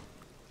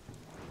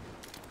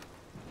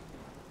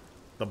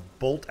 The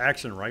bolt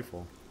action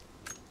rifle.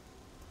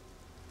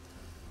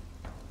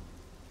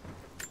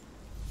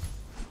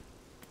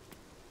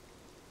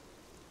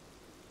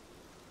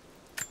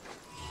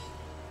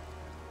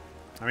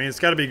 I mean, it's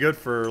got to be good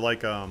for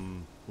like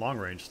long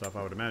range stuff,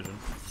 I would imagine.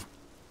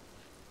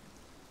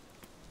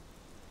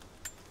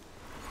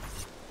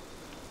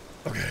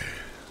 Okay.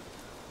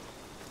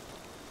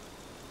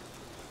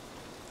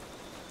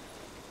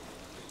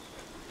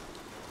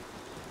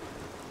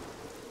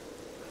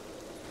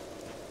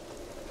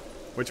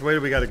 Which way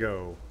do we got to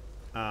go?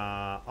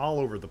 All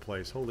over the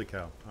place. Holy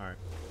cow.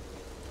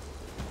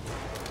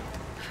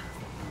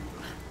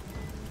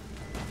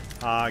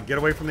 Alright. Get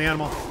away from the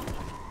animal.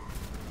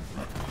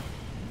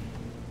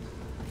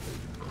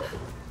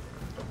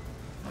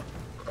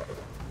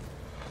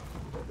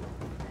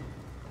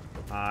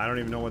 I don't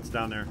even know what's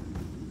down there.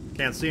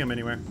 Can't see him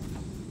anywhere.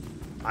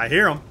 I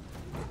hear him.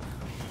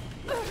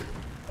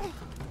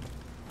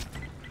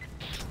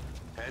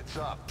 Heads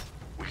up.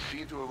 We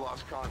seem to have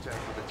lost contact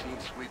with the team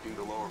sweeping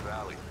the lower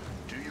valley.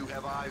 Do you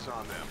have eyes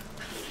on them?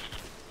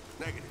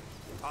 Negative.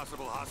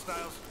 Possible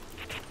hostiles?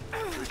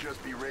 Could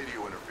just be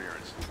radio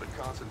interference, but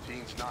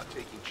Konstantin's not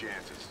taking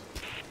chances.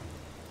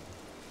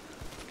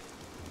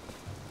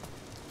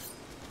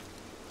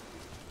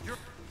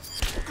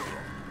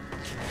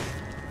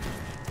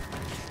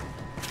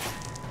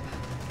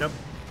 Yep.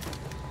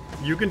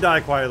 You can die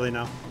quietly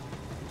now.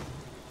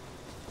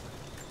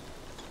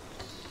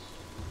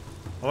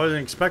 I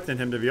wasn't expecting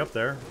him to be up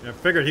there. I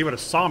figured he would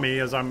have saw me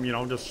as I'm, you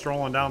know, just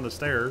strolling down the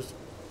stairs.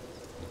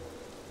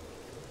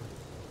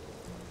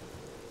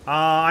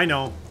 I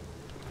know.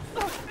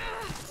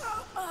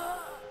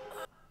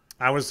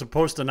 I was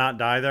supposed to not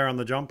die there on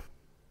the jump.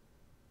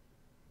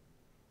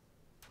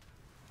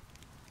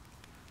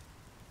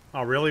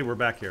 Oh, really? We're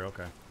back here.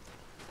 Okay.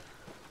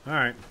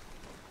 Alright.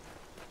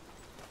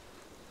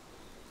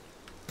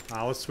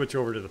 Let's switch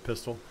over to the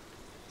pistol.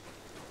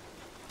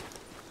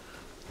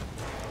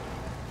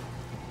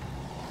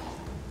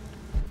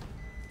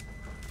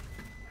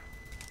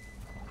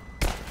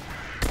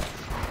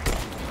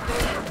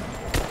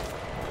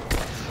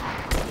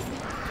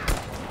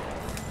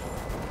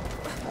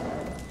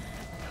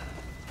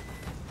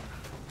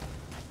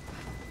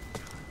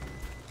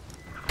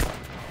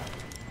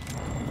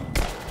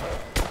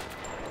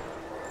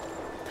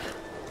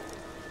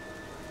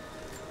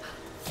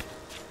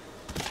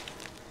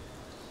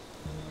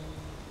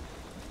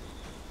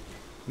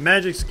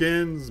 Magic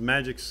skins,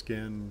 magic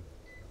skin.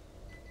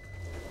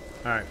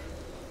 Alright.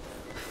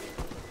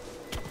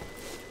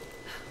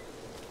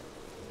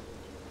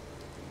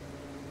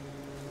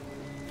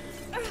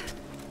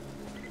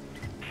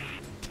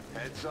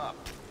 Heads up.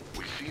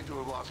 We seem to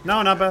have lost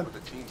No, not bad. with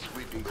the team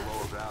sweeping the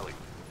lower valley.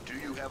 Do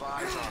you have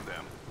eyes on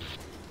them?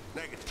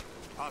 Negative.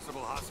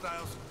 Possible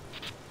hostiles?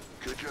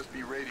 Could just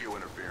be radio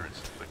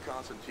interference, but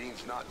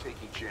Konstantin's not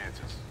taking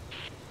chances.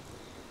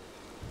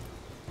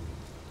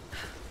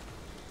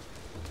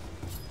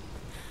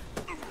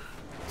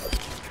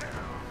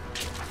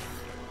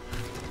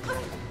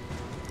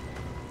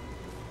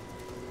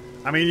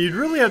 I mean, you'd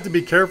really have to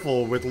be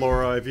careful with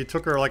Laura if you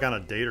took her, like, on a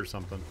date or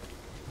something.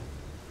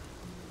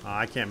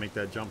 I can't make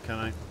that jump, can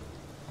I?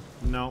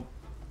 No.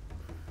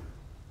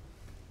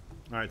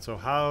 Alright, so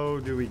how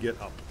do we get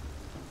up?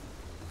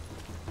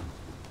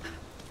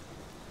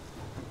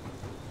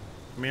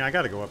 I mean, I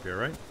gotta go up here,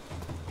 right?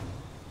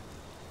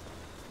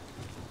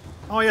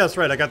 Oh, yeah, that's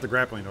right. I got the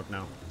grappling hook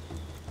now.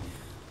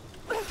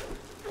 I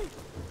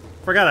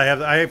forgot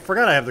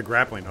I have the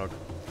grappling hook.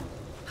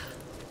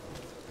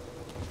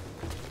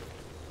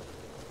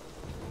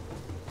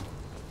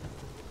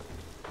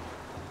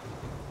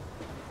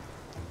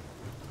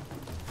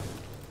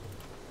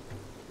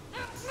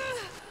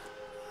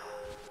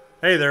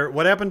 Hey there,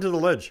 what happened to the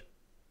ledge?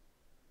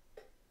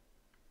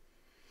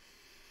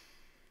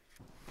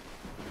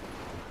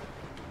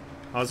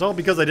 Oh, it's all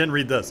because I didn't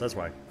read this, that's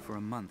why. For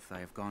a month I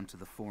have gone to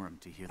the forum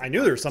to hear the I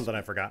knew there was something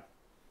I forgot.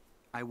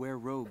 I wear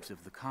robes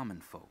of the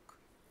common folk.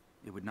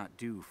 It would not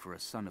do for a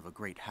son of a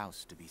great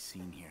house to be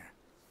seen here.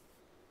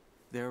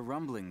 There are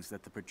rumblings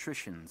that the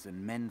patricians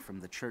and men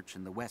from the church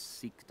in the west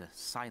seek to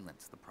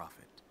silence the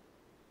prophet.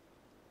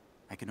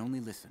 I can only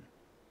listen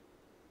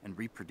and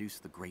reproduce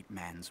the great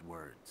man's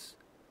words.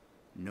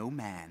 No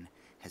man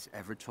has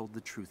ever told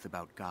the truth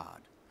about God,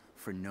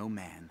 for no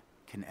man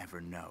can ever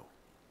know.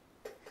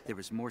 There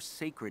is more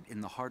sacred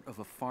in the heart of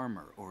a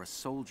farmer or a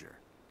soldier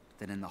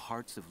than in the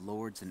hearts of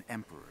lords and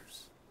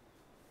emperors.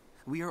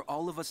 We are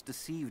all of us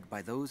deceived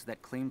by those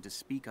that claim to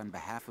speak on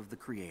behalf of the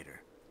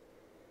Creator.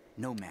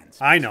 No man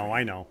speaks I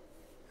know.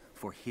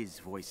 for his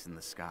voice in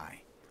the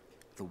sky,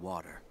 the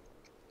water,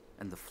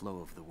 and the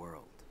flow of the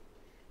world.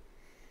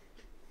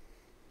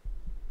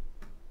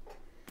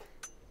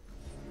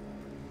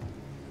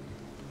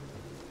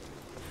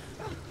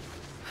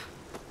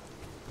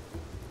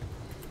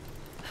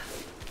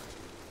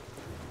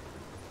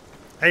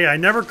 Hey, I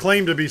never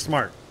claimed to be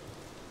smart.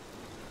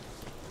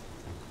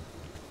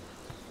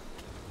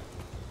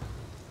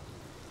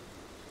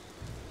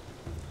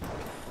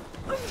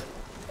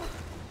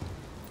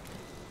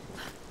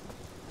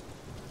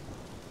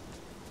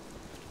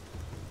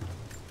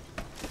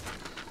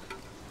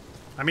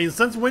 I mean,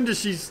 since when does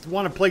she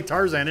want to play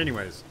Tarzan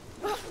anyways?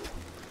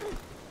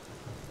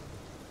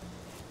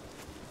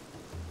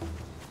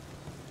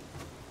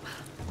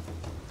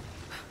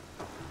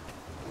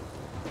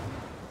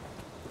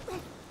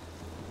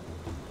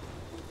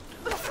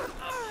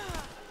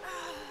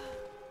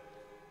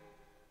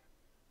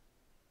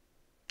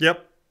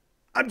 Yep.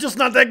 I'm just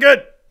not that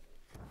good.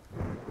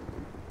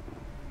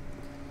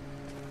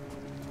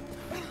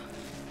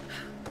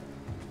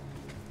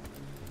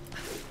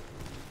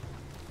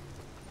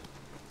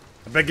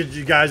 I bet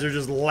you guys are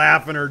just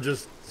laughing or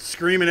just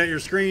screaming at your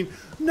screen.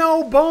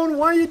 No, Bone,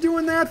 why are you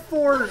doing that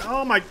for?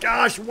 Oh my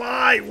gosh,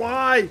 why?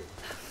 Why?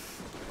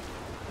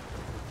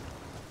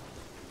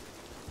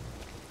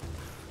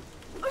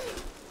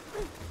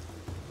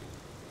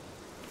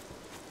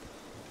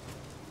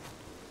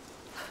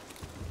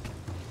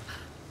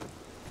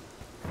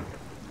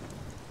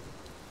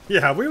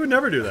 Yeah, we would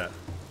never do that.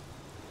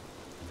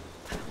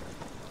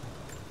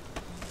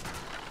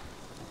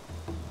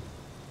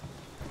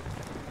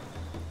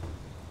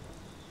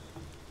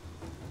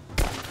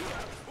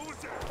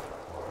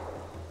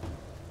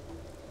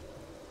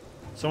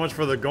 So much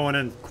for the going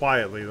in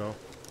quietly, though.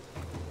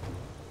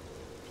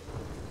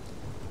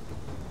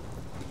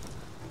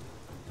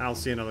 I'll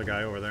see another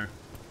guy over there.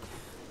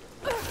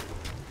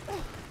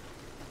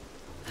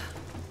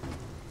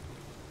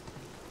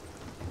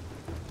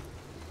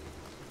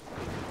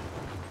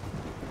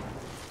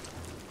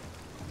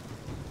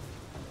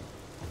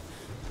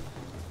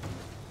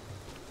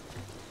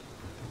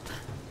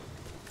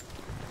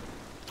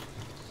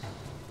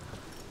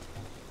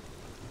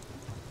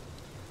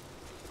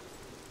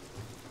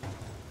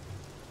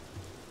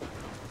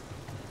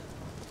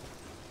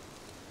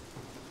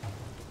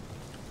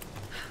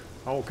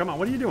 Oh, come on.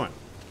 What are you doing?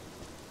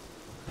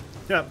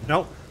 Yeah,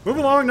 no. Move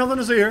along. Nothing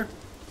to see here.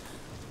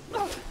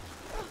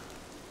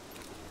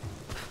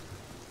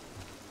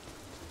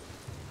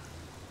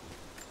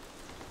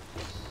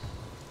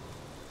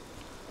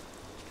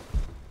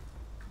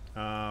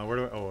 Where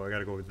do I... Oh, I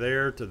gotta go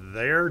there to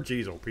there?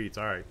 Jeez, oh, Pete.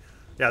 All right.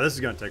 Yeah, this is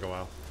gonna take a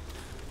while.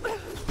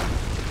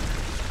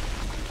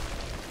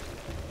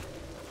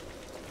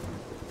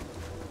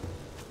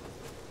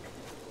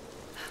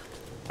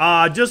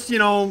 Just, you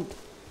know,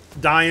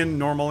 dying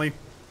normally.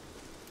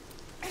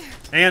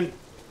 And,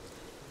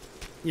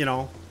 you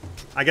know,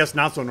 I guess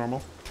not so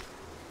normal.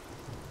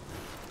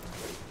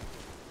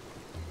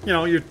 You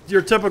know,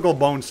 your typical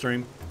bone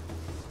stream.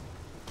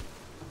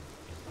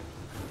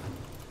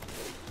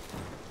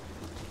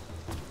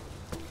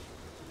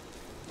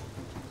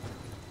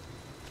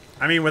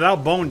 I mean,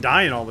 without Bone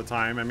dying all the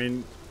time, I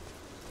mean...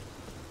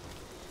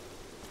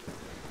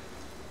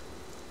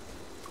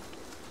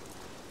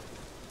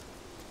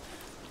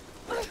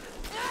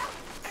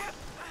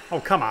 Oh,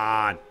 come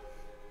on.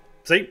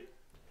 See?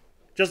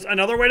 Just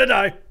another way to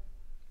die.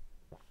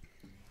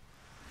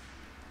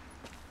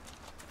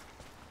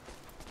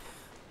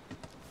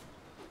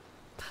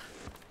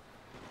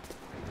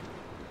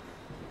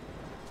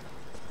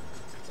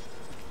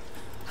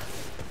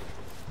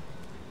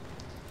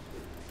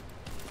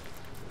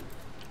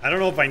 I don't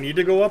know if I need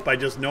to go up, I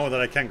just know that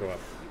I can go up.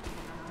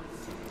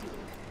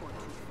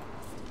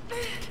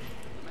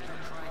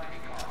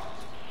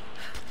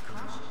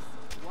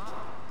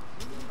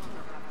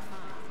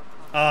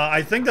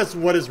 I think that's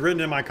what is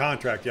written in my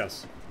contract,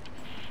 yes.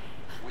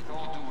 With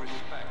all due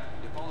respect,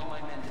 if all of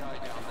my men die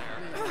down there...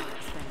 We are not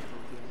expendable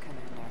here,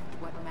 Commander.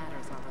 What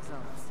matters are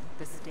results.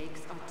 The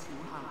stakes are too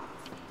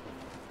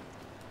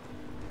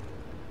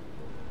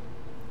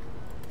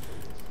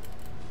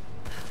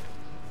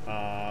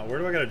high. Where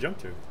do I gotta jump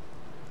to?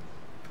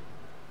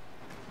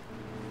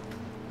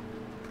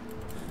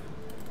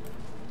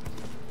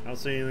 I don't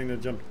see anything to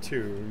jump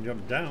to. We can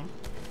jump down.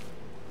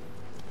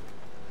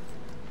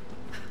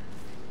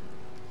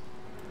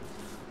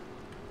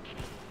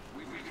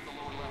 We've reached the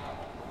lower level,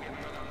 but we have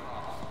another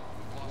problem.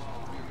 We've lost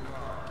our rear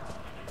guard.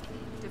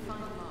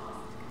 Define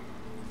lost.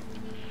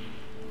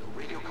 No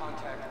radio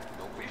contact,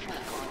 no visual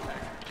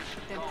contact,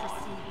 just Then gone.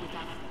 proceed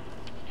without them.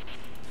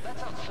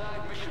 That's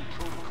outside mission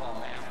protocol,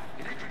 ma'am.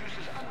 It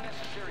introduces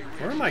unnecessary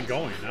risks. Where am I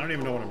going? I don't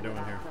even know what I'm doing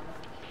here. Ma'am,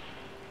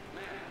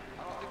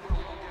 I don't think we're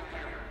alone down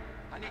here.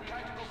 I need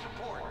tactical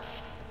support.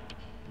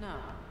 No,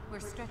 we're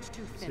stretched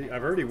too thin. See,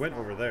 I've already went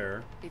over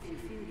there. If you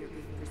feel you're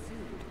being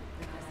pursued,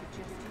 then I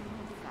suggest you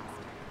move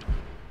faster.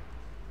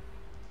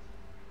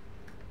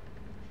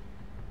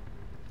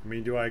 I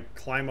mean, do I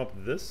climb up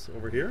this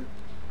over here?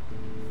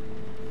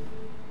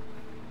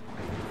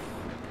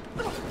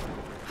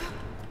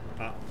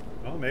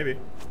 Oh, maybe.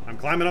 I'm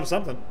climbing up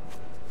something.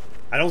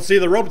 I don't see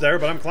the rope there,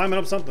 but I'm climbing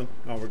up something.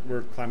 Oh,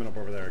 we're climbing up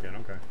over there again.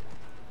 Okay.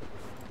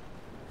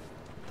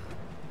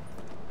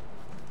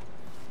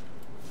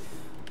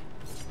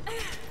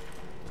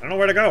 I don't know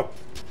where to go.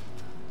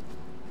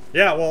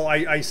 Yeah, well,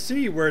 I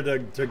see where to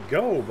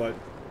go, but...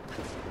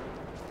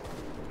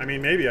 I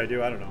mean, maybe I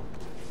do. I don't know.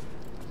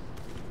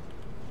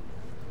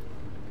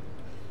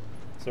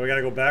 So we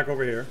gotta go back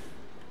over here.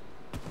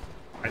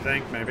 I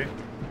think, maybe.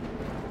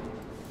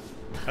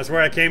 That's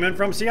where I came in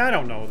from. See, I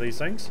don't know these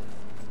things.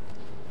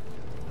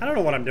 I don't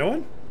know what I'm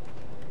doing.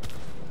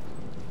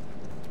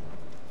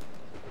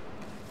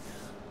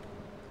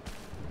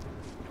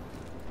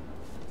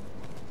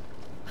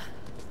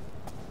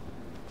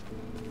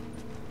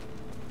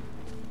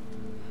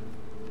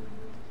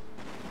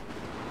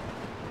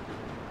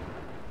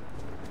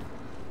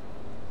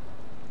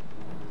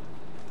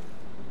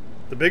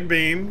 The big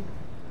beam,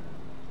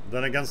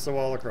 then against the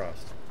wall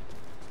across.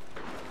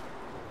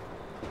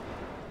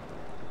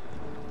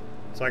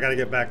 So I gotta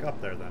get back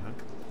up there then, huh?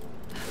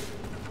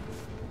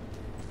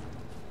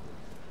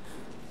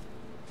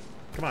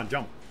 Come on,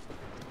 jump.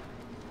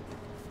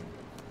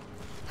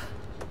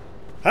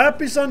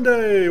 Happy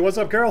Sunday! What's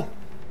up, Carol?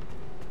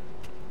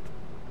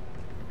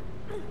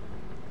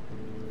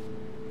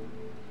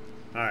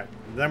 Alright,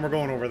 then we're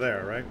going over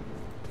there, right?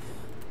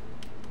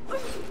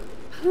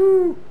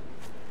 Woo!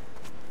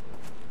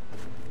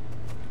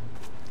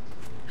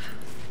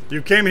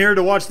 You came here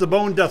to watch the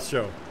Bone Death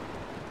Show.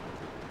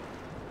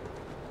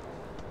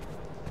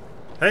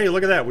 Hey,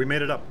 look at that. We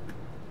made it up.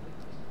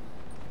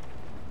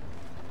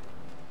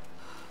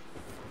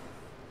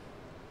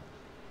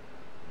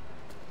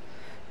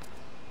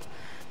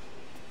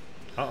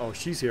 Uh-oh,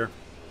 she's here.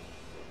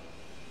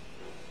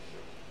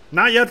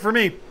 Not yet for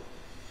me.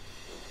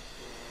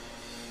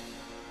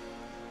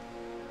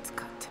 It's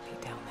got to be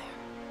down there.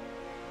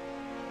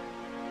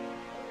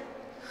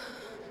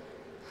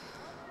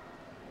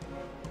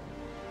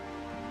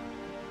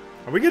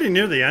 Are we getting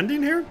near the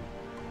ending here?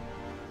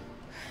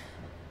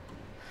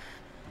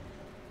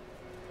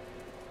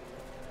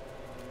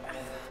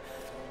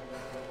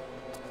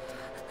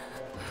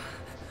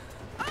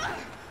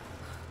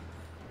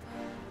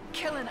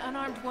 Kill an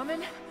unarmed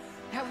woman?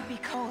 That would be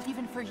cold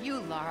even for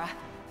you, Lara.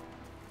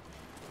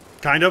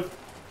 Kind of.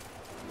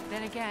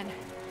 Then again,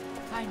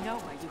 I know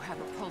why you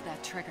haven't pulled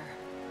that trigger.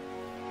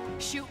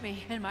 Shoot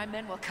me, and my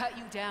men will cut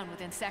you down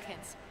within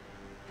seconds.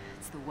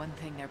 It's the one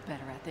thing they're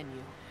better at than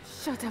you.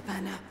 Shut up,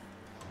 Anna.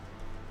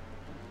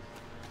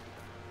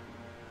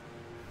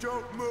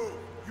 Don't move!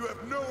 You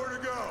have nowhere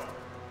to go!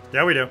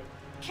 Yeah, we do.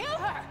 Kill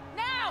her!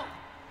 Now!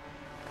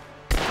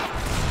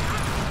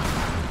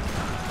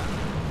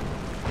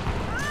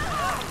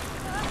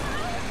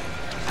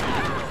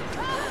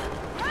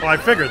 Well, I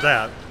figured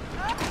that.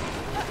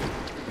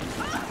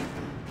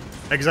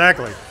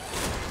 Exactly.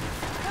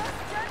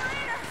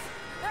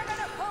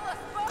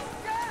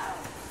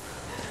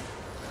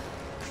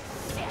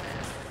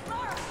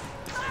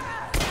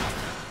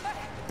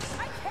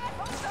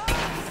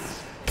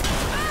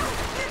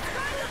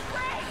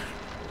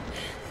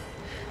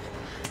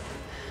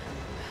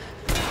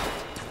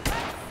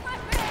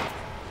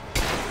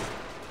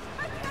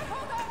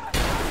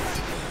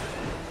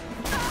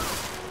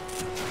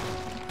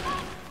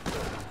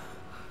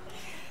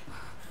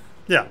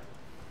 Yeah.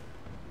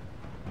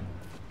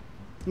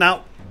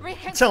 Now,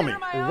 tell me,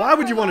 why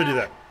would you want to do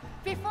that?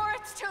 Before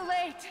it's too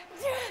late.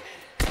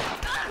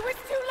 It was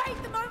too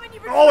late the moment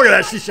you. Oh, look at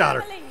that! She shot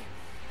her.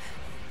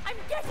 I'm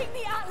getting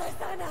the Atlas,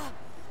 Anna.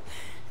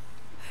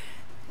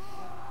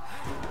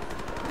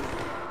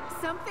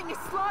 Something is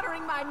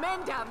slaughtering my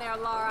men down there,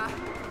 Lara.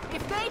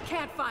 If they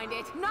can't find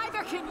it,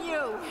 neither can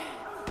you.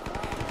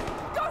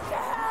 Go to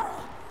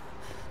hell!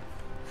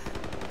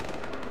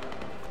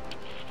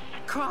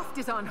 Croft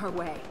is on her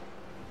way.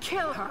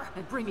 Kill her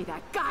and bring me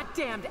that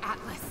goddamned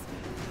Atlas.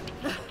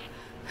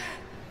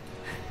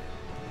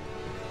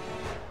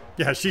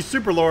 Yeah, she's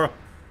super, Laura.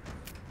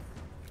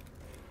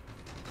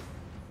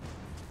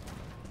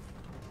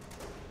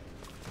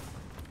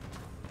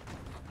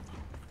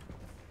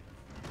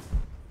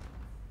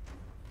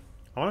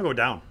 I want to go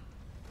down,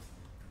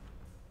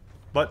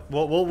 but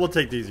we'll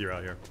take the easier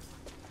route here,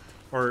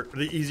 or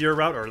the easier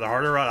route, or the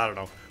harder route. I don't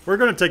know. We're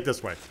gonna take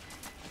this way.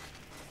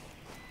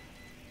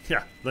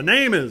 Yeah, the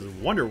name is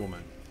Wonder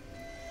Woman.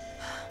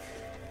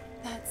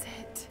 That's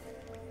it.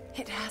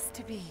 It has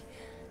to be.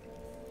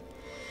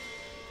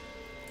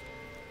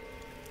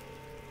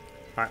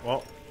 All right,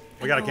 well,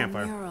 we got a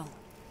campfire. Mural.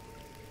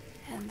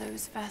 And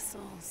those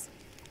vessels.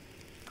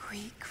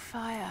 Greek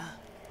fire.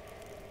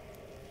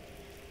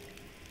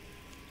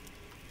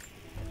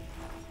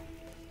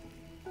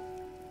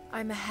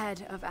 I'm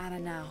ahead of Anna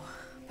now,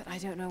 but I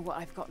don't know what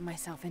I've gotten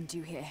myself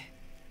into here.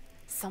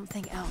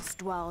 Something else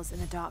dwells in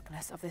the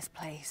darkness of this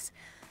place.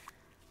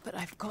 But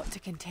I've got to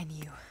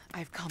continue.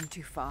 I've come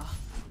too far.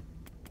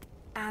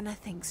 Anna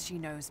thinks she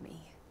knows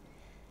me.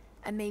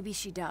 And maybe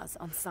she does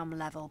on some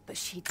level, but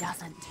she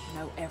doesn't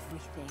know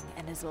everything.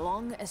 And as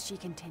long as she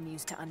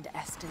continues to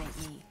underestimate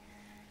me,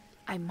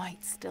 I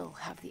might still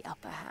have the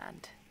upper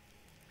hand.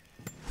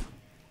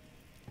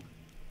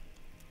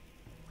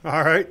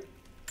 All right.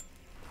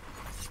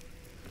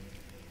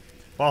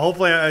 Well,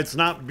 hopefully it's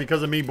not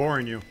because of me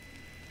boring you.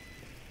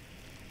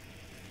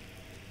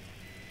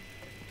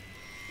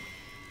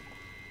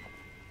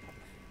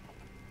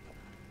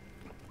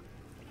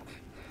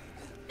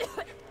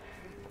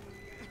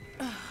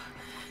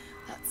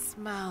 That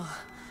smell.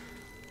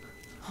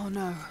 Oh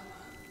no.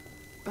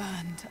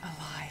 Burned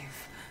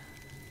alive.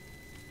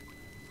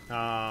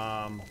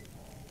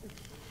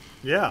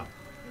 Yeah.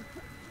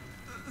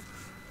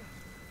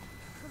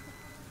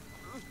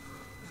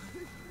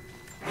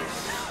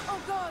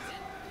 Oh god!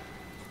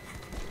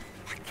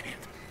 I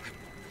can't.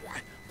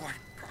 Why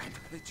can't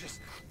they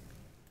just...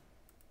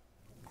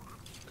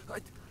 I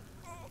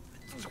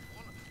don't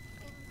want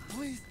to...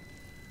 Please.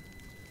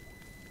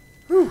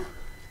 Whew.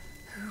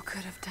 Who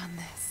could have done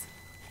this?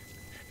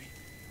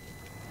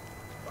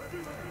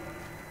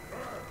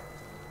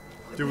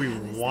 Do we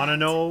want to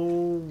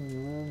know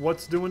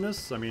what's doing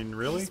this? I mean,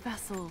 really? These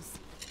vessels,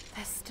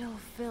 they're still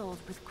filled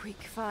with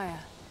Greek fire.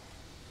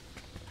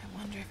 I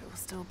wonder if it will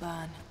still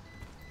burn.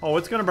 Oh,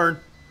 it's gonna burn.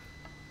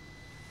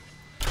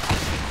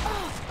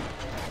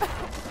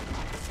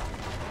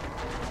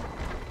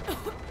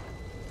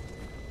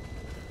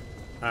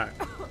 All right.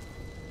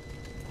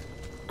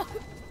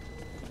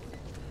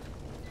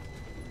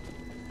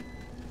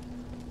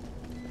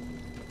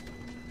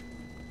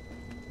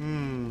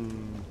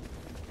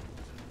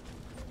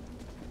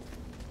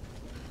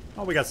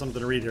 Oh, we got something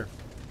to read here.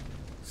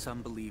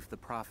 Some believe the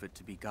prophet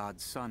to be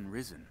God's son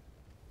risen,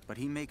 but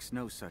he makes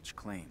no such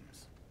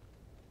claims.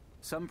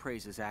 Some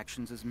praise his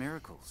actions as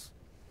miracles,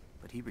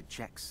 but he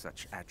rejects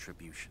such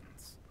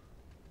attributions.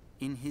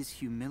 In his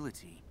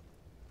humility,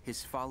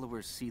 his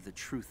followers see the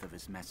truth of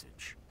his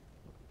message.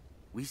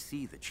 We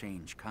see the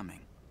change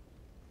coming.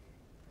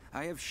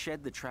 I have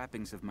shed the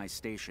trappings of my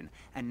station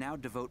and now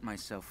devote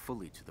myself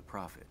fully to the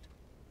prophet.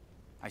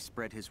 I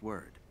spread his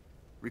word,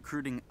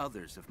 recruiting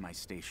others of my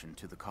station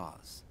to the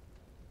cause.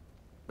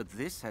 But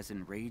this has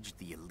enraged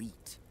the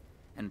elite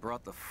and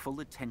brought the full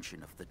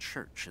attention of the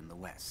church in the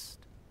West.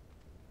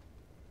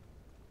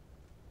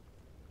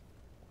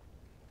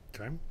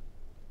 Okay.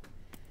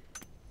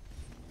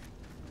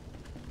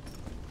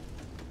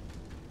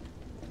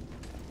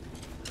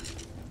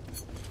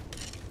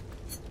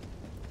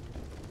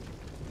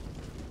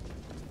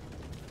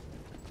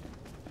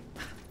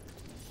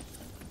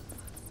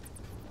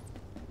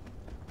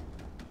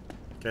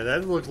 Okay,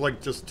 that looks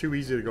like just too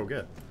easy to go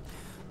get.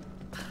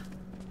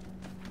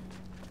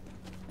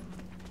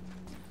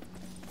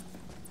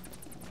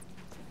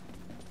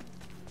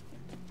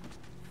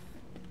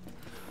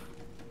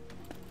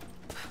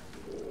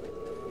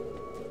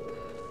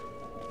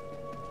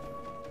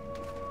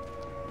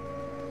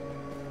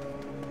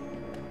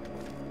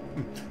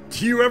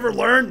 Do you ever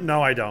learn?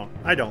 No, I don't.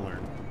 I don't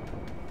learn.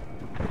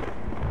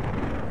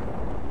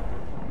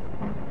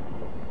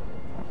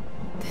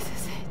 This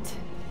is it.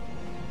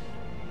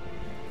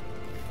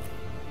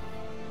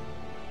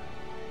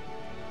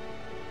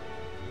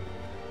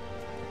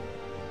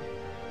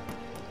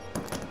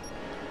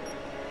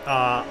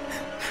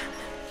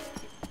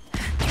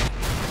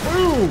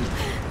 Boom!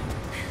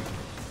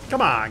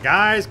 Come on,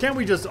 guys. Can't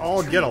we just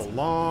all get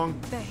along?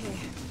 They're here.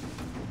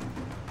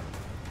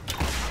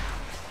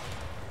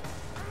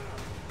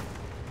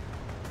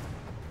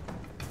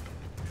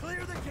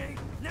 Clear the gate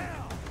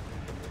now!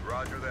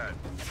 Roger that.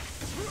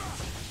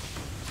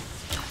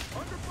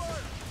 Under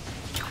fire!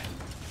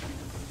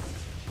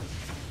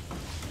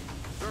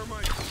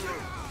 Thermite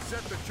through.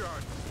 Set the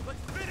charge.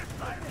 Let's finish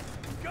this!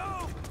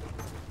 Go!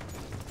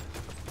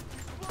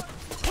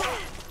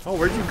 Oh,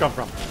 where'd you come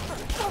from?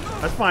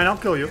 That's fine. I'll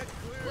kill you. Run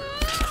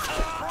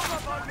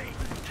up on me!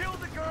 Kill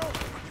the girl!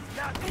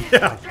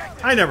 Yeah,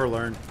 I never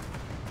learned.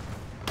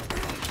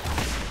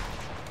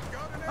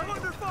 I'm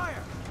under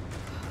fire!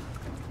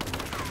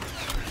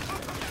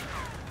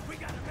 We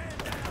got a man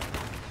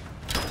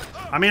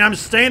down! I mean, I'm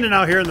standing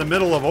out here in the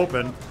middle of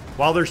open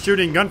while they're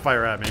shooting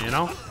gunfire at me, you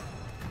know?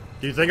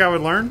 Do you think I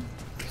would learn?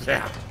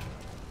 Yeah.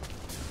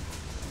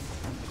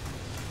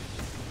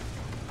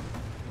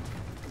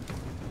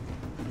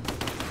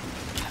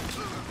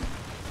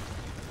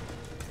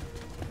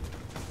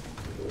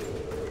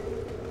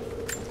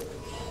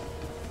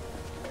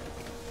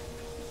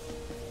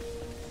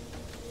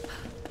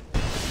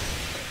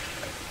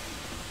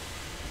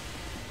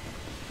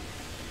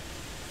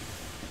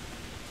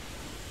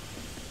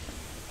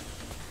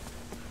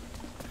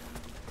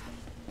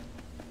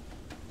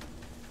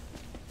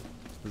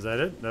 Is that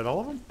it? That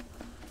all of them?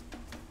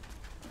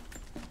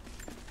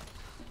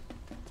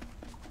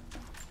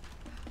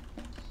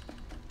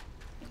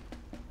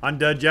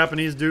 Undead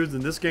Japanese dudes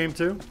in this game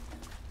too?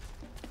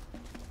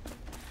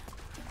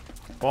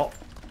 Well,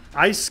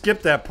 I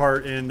skipped that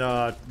part in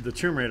the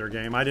Tomb Raider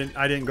game. I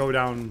didn't go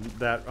down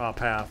that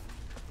path.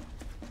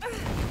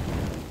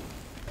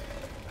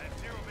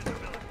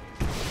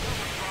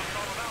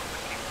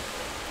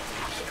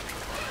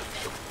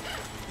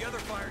 The other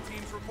fire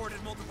teams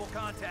reported multiple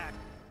contact.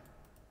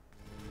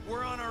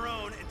 We're on our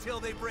own until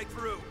they break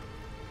through.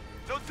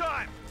 No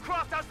time!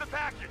 Croft has the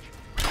package!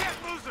 We can't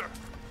lose her!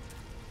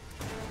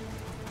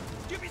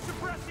 Give me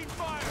suppressing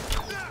fire!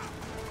 Now!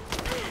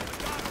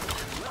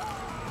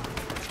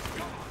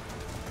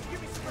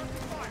 Give me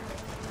suppressing fire!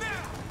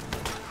 Now!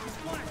 He's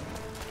flanked!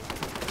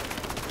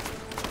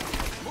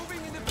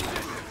 Moving into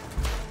position!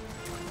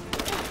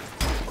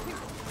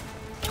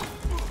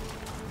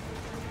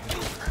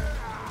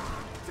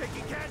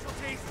 Taking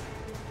casualties!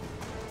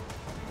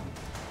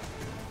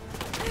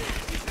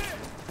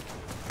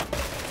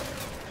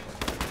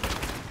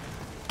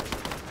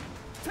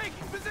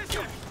 Taking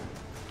position!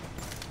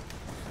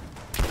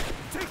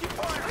 Taking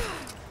fire!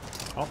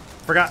 Oh,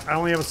 forgot. I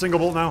only have a single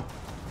bolt now.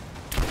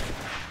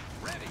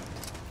 Ready!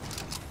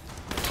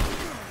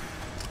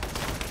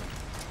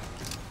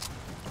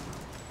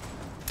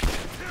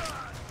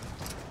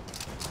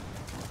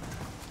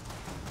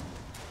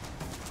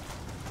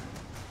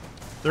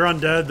 They're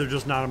undead. They're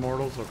just not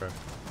immortals. Okay.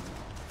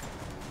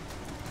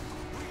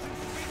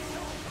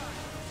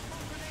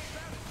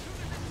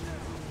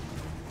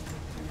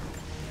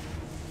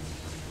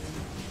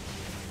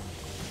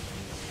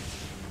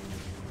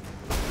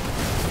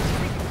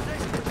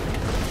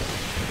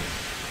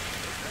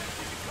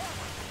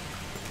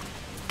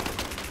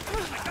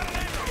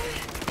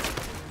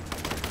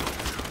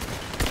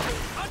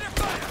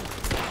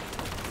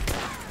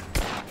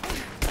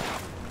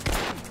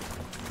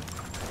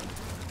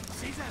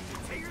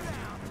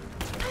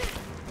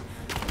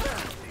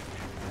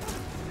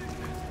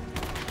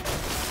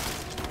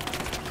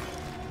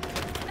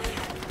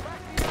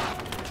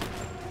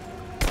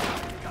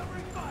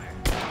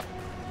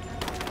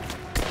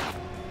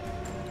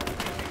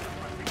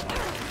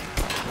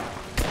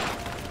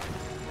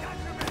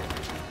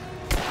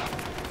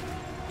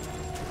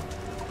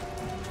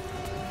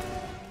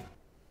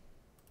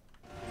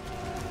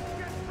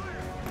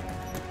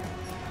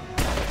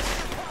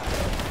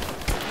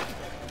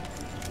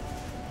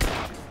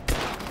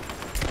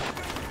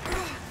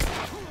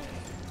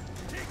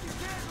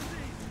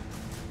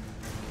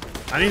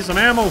 I need some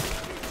ammo.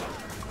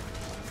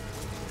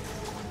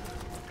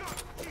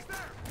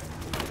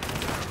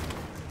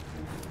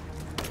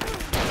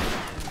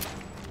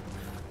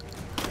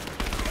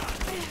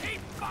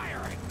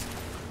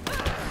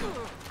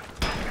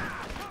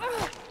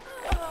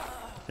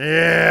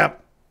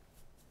 Yep.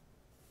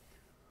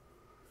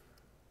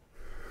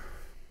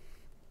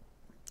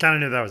 Kind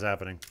of knew that was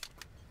happening.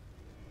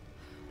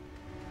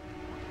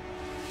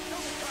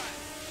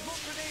 Smoke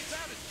grenades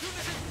out of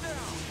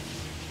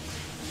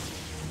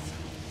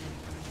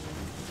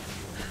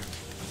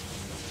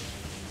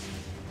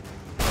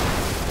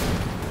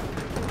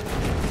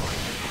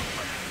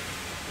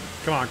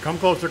Come on, come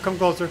closer, come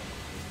closer.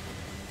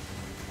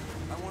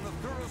 I want a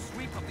thorough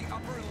sweep of the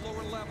upper and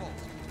lower levels.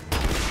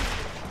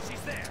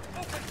 She's there.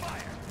 Open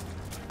fire.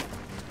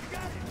 You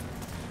got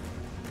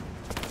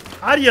it.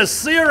 How do you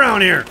see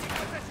around here?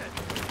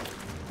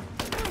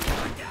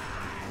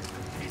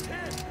 He's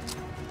hit.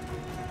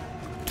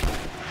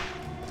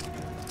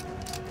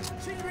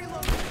 She's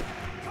reloading.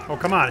 Oh,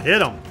 come on,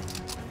 hit him.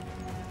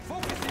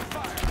 Focusing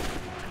fire.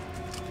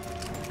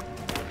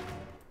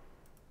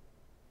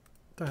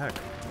 What the heck?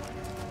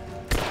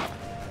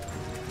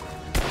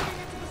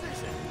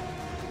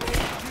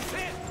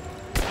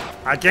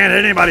 I can't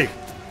hit anybody.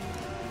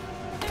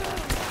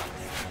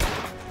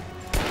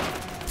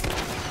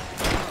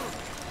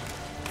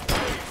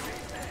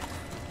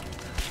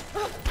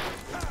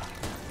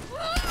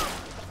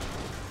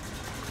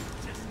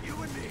 Just you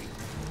and me.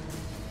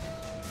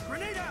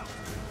 Grenade out.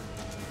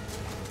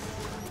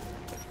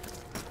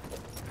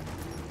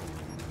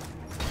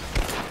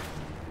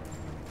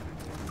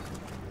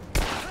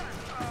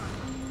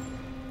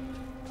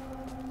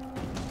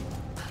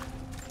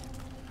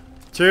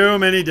 Too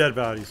many dead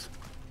bodies.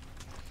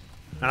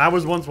 And I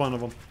was once one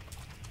of them.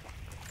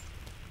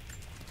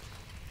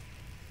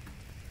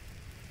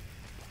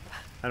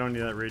 I don't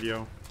need that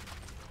radio.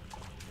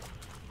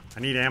 I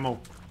need ammo.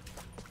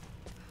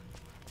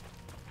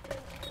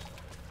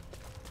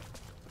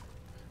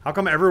 How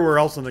come everywhere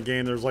else in the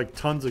game there's like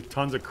tons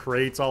of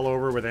crates all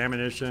over with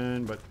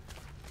ammunition, but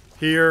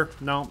here,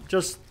 no,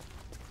 just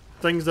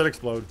things that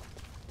explode.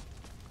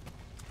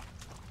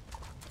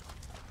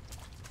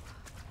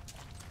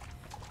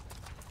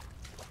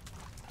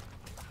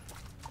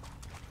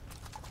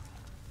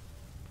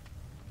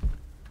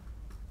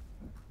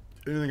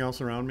 Anything else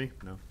around me?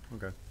 No.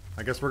 Okay.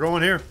 I guess we're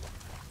going here.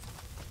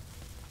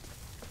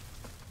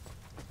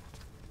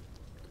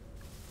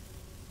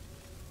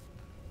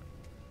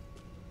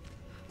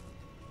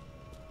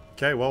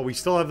 Okay, well, we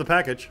still have the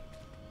package.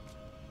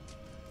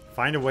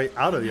 Find a way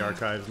out of the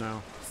archives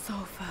now.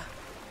 Sulfur.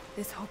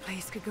 This whole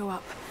place could go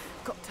up.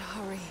 Got to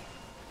hurry.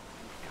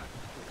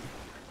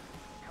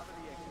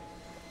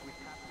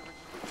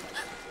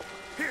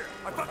 Here,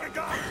 I fucking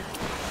got it.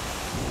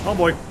 Oh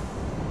boy.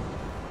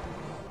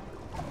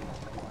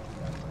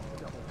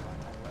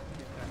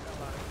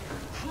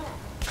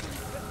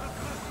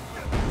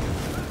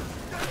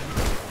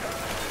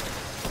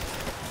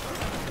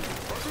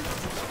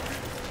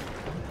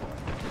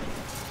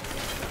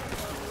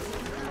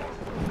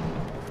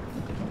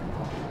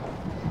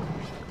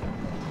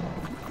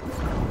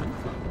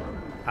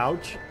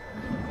 Ouch.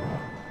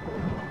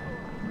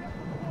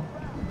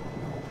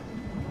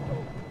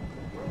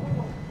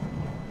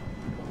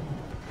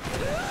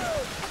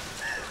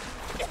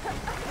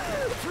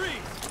 Freeze!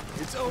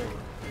 It's over.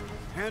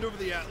 Hand over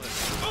the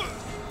atlas.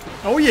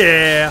 Oh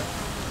yeah.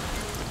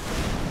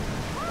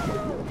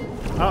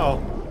 Uh-oh.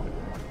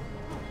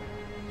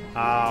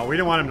 We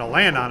didn't want him to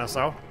land on us,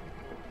 though.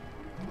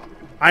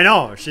 I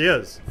know, she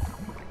is.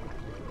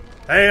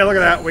 Hey, look at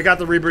that. We got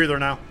the rebreather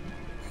now.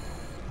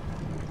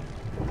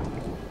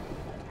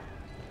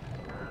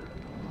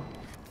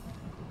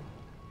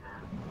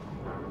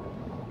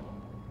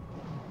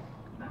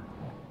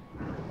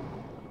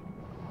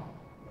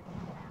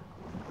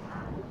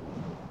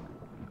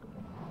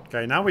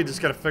 Okay, now we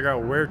just gotta figure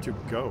out where to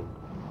go.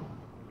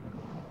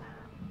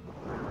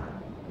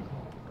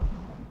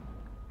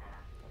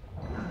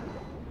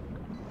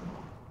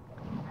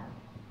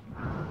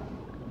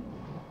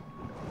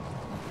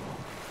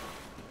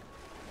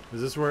 Is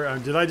this where...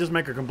 did I just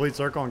make a complete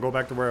circle and go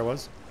back to where I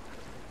was?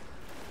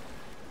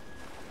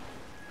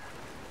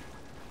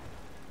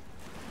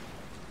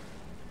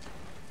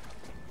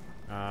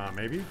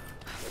 Maybe?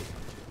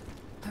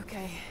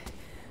 Okay.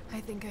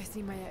 I think I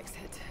see my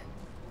exit.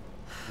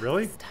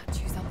 Really? The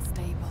statue's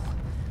unstable.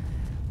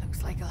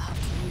 Looks like I'll have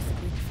to use the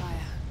Greek fire.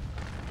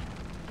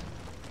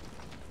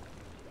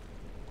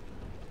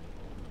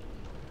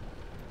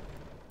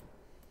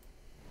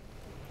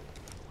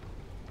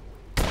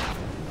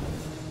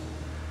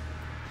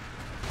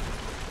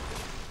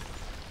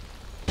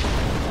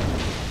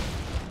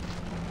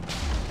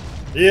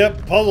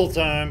 Yep, puzzle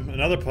time.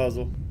 Another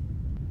puzzle.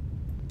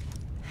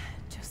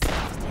 Just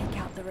have to take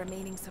out the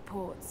remaining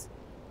supports.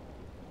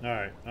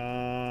 Alright,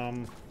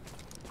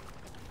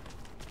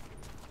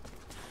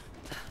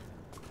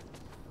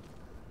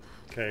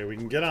 okay, we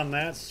can get on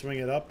that, swing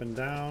it up and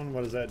down.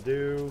 What does that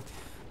do?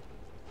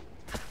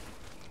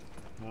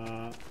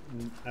 I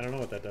don't know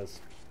what that does.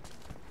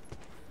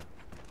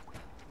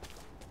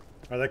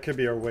 Oh, that could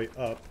be our way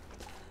up.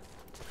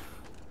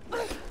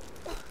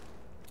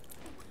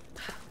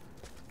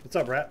 What's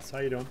up, rats? How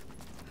you doing?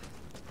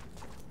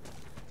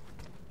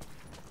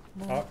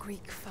 More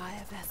Greek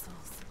fire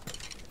vessels.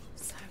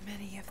 So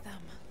many of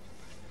them.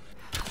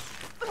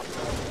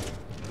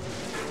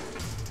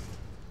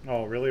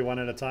 Oh, really? One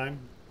at a time?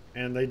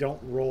 And they don't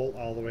roll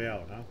all the way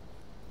out, huh?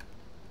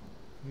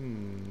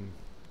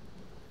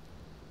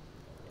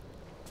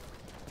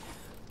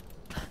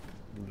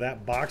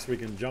 That box we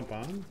can jump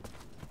on?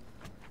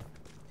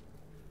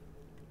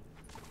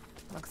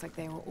 Looks like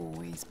they were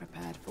always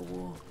prepared for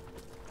war.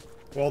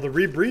 Well, the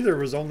rebreather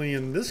was only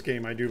in this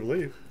game, I do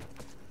believe.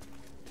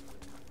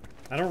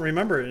 I don't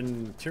remember it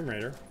in Tomb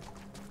Raider.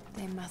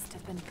 They must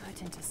have been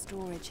put into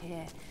storage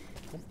here.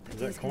 Is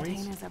that coins?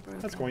 Containers are broken.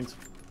 That's coins.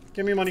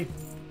 Give me money.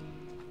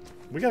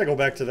 We gotta go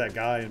back to that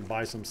guy and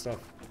buy some stuff.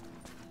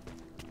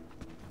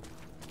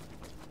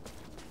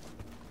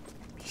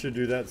 Should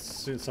do that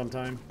soon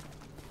sometime.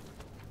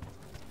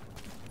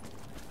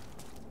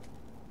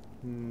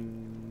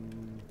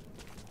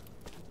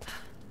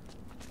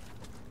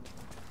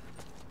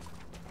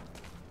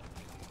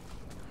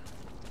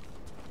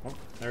 Oh,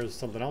 there's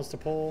something else to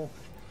pull.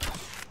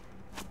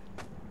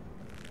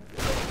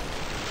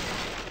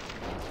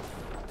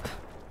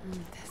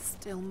 There's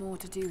still more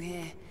to do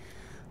here.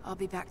 I'll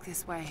be back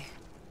this way.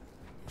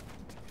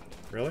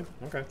 Really?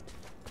 Okay.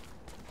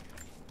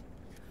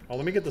 Oh,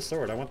 let me get the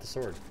sword. I want the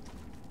sword.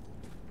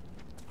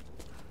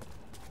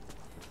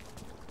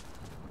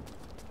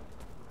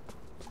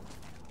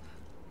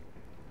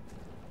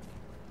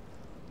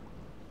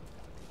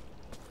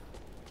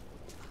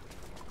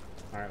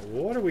 Alright,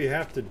 what do we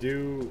have to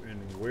do and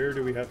where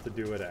do we have to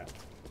do it at?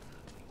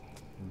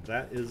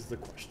 That is the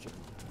question.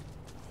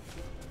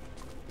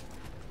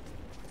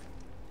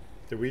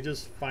 Did we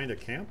just find a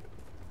camp?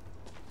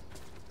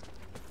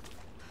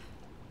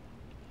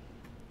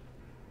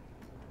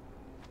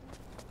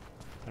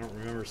 I don't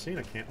remember seeing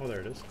a camp. Oh, there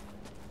it is.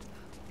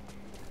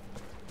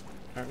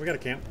 Alright, we got a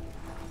camp.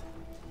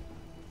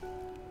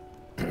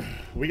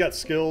 We got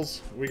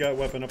skills. We got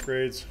weapon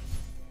upgrades.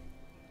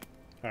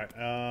 Alright,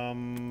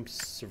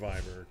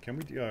 survivor. Can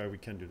we do... we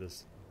can do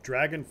this.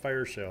 Dragon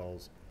fire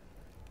shells.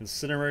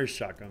 Incendiary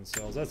shotgun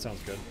cells. That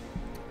sounds good.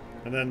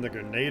 And then the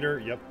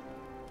grenader. Yep.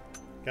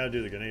 Gotta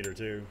do the grenader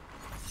too.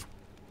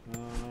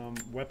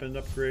 Weapon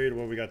upgrade.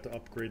 Well, we got to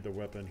upgrade the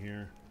weapon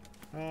here.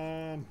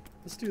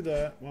 Let's do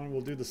that one.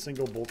 We'll do the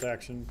single bolt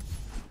action.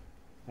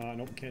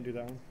 Nope, can't do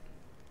that one.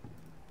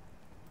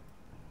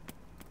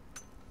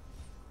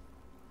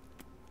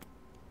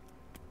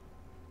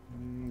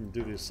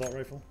 Do the assault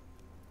rifle.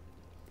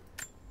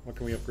 What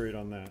can we upgrade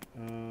on that?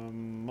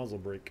 Muzzle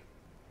brake.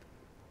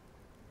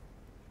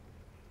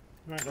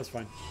 Alright, that's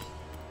fine.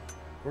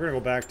 We're gonna go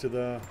back to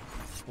the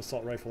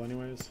assault rifle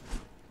anyways.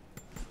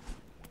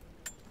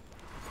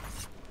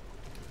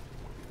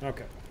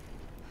 Okay.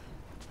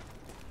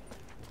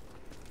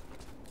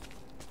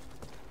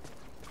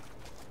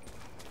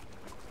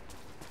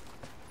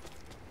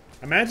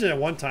 Imagine at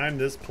one time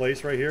this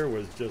place right here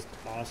was just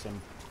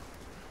awesome.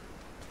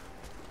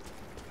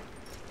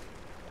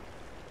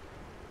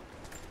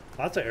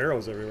 Lots of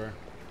arrows everywhere.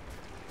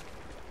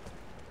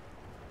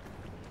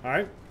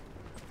 Alright.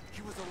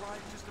 He was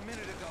alive just a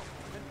minute ago.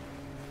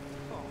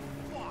 Oh,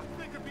 fuck.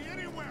 They could be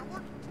anywhere.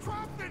 We're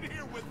trapped in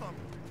here with them.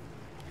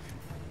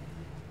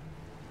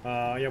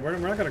 Yeah, we're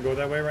not going to go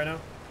that way right now.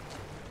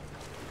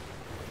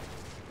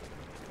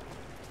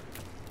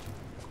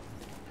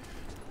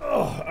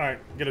 Oh, alright.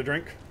 Get a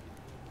drink.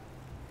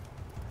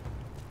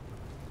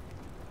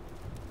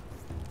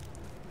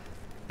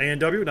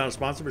 A&W, not a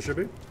sponsor, but should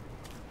be.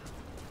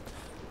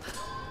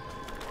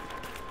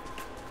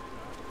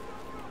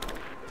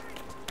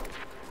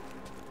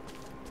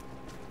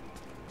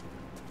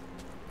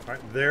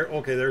 Alright, there.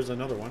 Okay, there's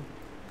another one.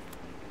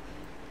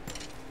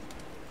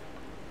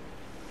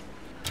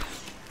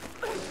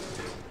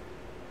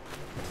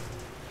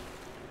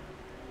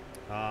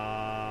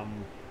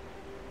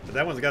 But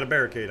that one's got a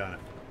barricade on it.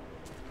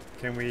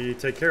 Can we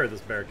take care of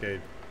this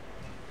barricade?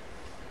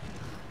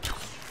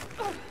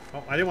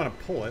 Oh, I didn't want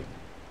to pull it.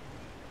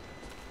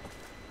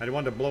 I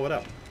wanted to blow it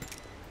up.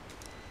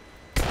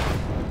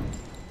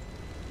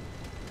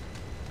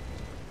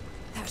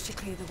 That should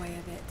clear the way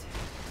a bit.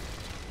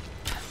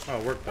 Oh,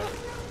 it worked though.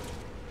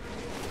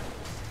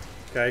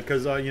 Okay,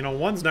 because, you know,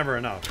 one's never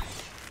enough.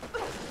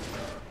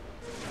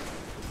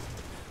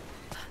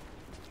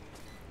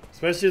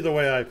 Especially the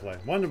way I play.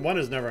 One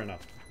is never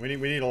enough. We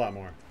need a lot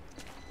more.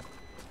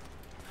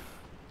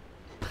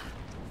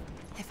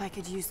 If I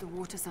could use the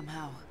water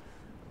somehow.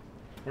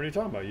 What are you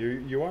talking about?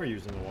 You are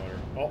using the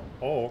water.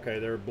 Oh, okay.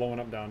 They're blowing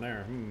up down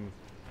there.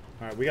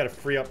 All right, we got to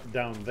free up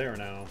down there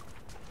now.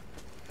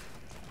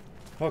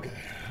 Okay.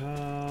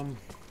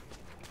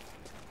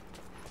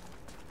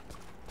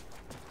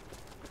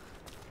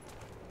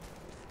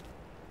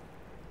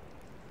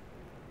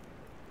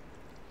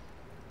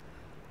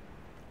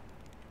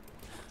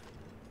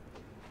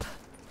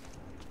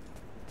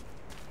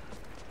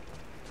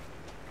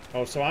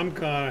 Oh, so I'm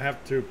gonna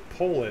have to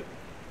pull it,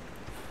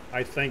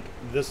 I think,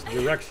 this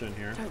direction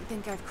here. I don't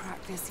think I've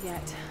cracked this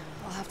yet.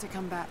 I'll have to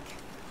come back.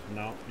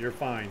 No, you're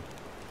fine.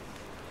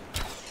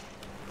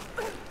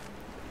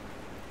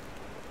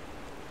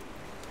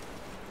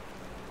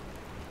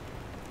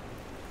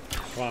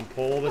 Come on,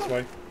 pull this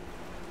way.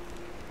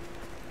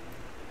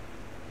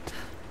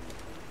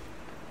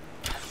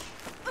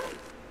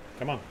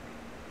 Come on.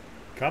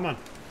 Come on.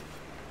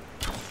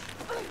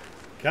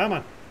 Come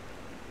on.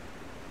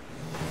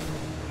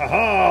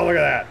 Aha, look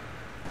at that.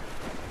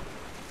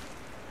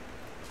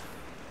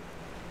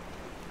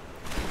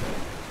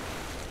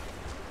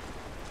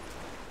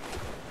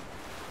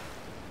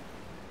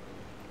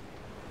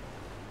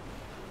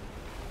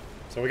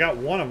 So we got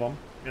one of them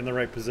in the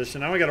right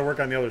position. Now we got to work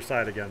on the other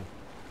side again.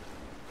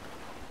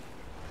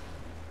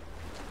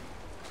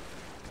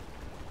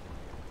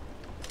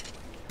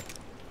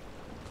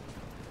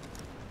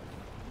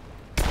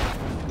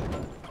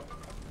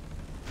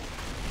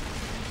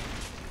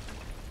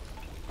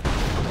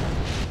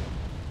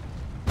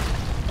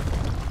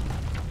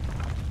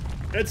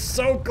 It's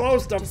so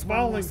close to Just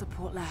falling. one more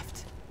support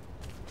left.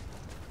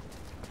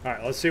 All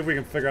right, let's see if we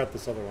can figure out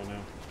this other one now.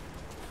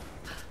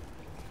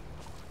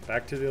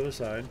 Back to the other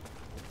side.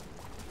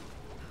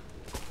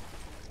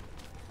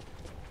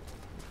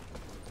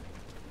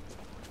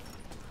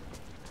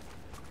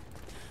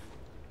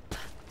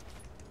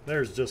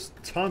 There's just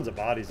tons of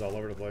bodies all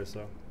over the place,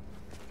 though.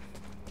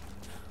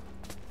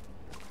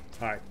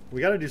 All right,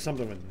 we got to do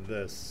something with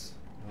this.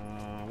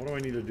 What do I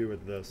need to do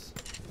with this?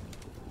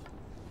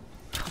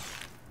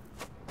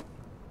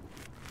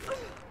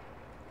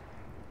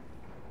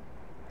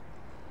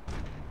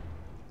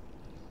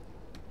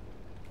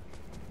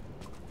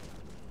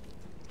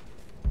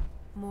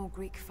 More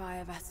Greek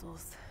fire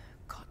vessels.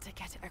 Got to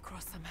get it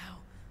across somehow.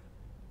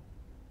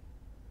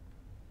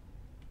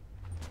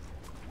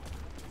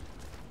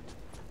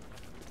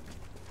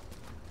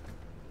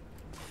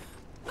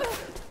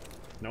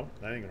 Nope,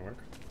 that ain't gonna work.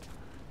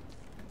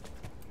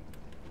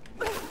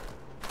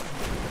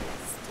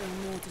 Still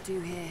more to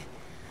do here.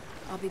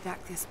 I'll be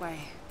back this way.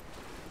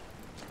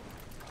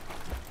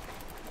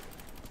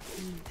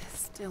 There's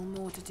still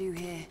more to do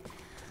here.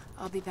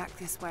 I'll be back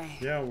this way.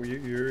 Yeah, well,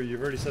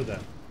 you've already said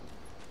that.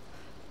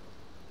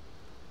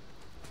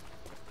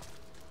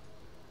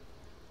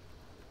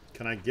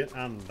 Can I get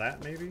on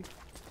that, maybe?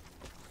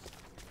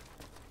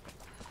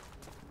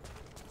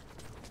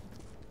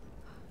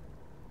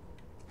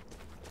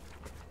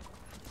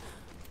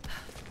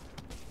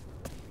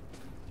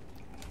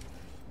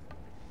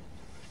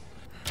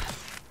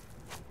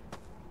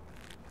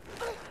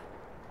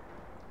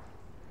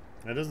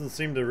 That doesn't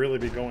seem to really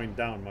be going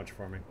down much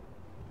for me.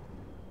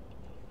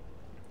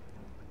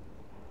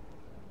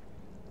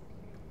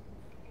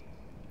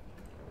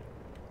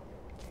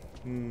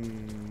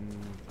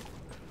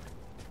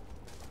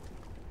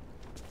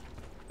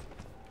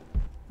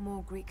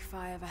 More Greek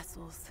fire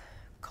vessels.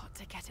 Got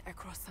to get it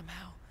across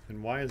somehow.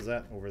 And why is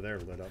that over there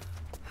lit up?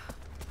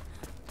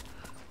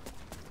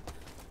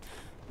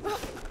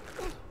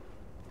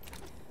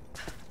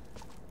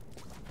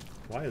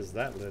 Why is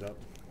that lit up?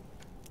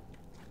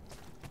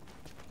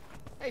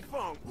 Hey,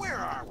 phone, where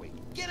are we?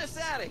 Get us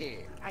out of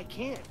here. I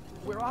can't.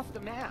 We're off the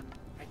map.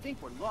 I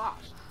think we're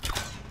lost.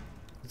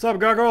 What's up,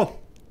 Gargoyle?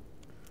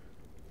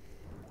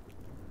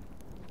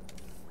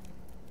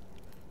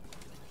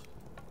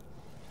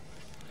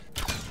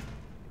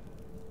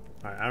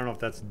 Alright, I don't know if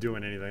that's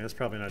doing anything. That's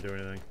probably not doing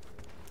anything.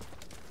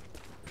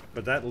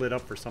 But that lit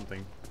up for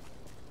something.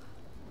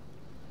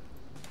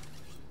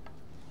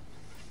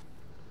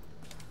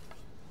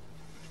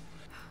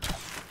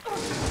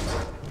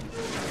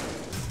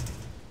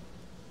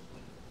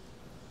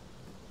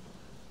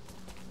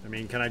 I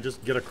mean, can I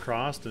just get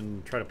across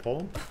and try to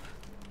pull him?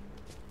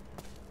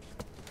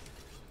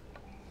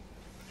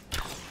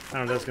 I don't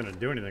know if that's gonna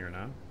do anything or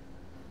not.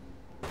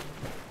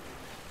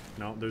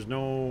 No, there's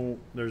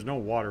no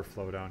water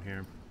flow down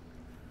here.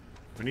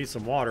 We need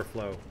some water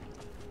flow.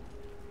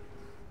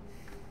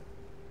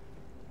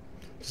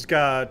 Just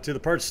got to the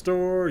parts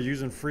store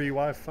using free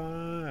Wi-Fi.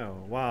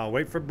 Oh, wow,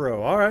 wait for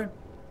bro. All right.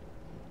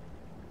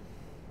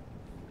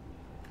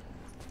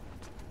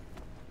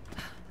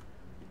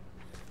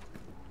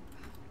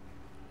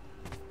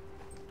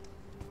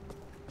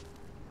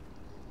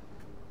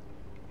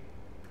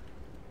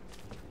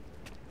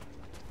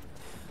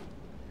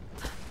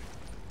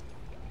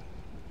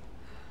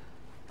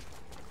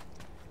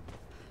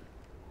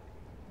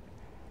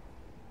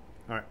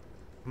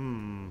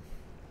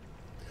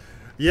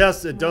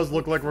 Yes, it does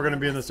look like we're going to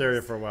be in this area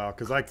for a while,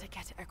 because I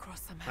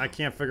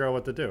can't figure out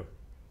what to do.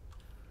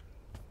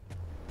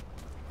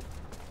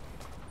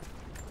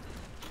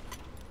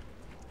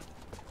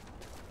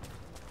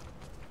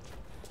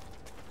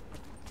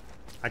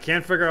 I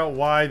can't figure out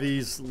why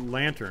these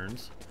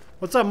lanterns...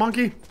 What's up,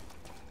 monkey?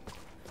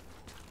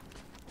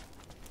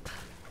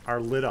 Are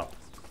lit up.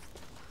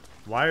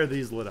 Why are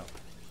these lit up?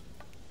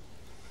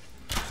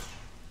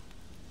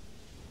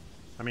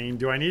 I mean,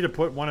 do I need to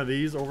put one of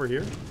these over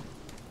here?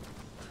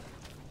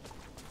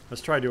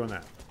 Let's try doing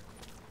that.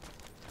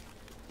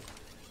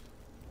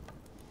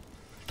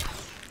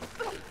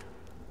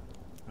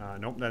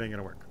 Nope, that ain't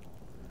gonna work.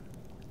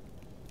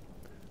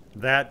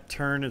 That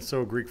turn and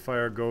so Greek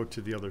fire go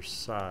to the other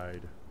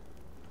side.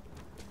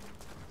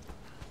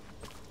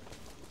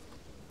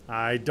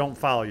 I don't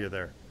follow you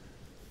there.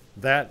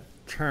 That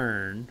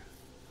turn,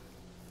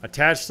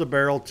 attach the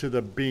barrel to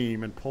the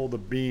beam and pull the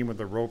beam with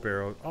the rope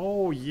arrow.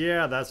 Oh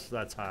yeah, that's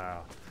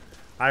how.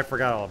 I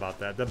forgot all about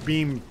that. The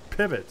beam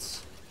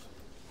pivots.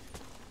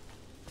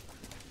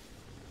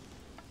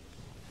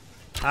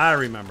 I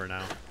remember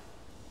now.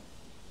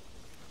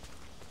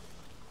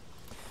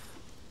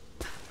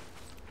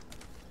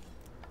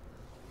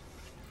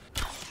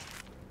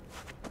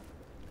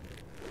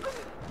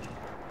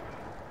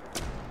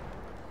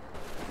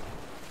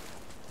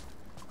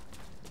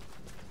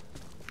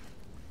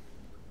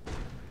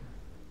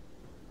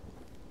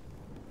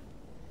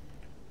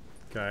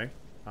 Okay.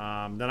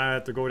 Then I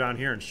have to go down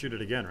here and shoot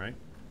it again, right?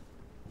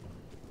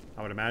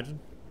 I would imagine.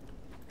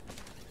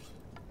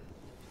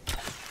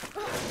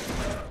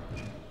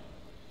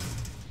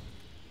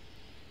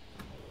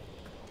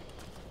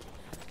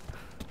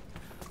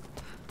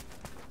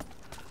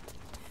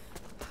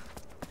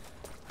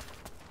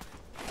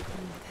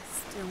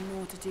 Still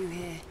more to do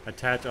here.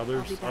 Attach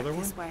others. I'll be back Other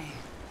this one. way.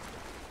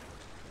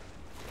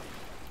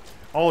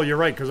 Oh, you're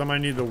right, because I'm gonna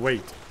need the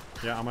weight.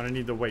 Yeah, I'm gonna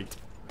need the weight.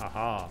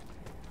 Aha.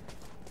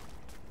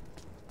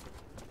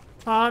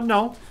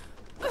 No.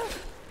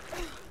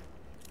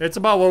 It's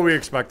about what we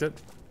expected.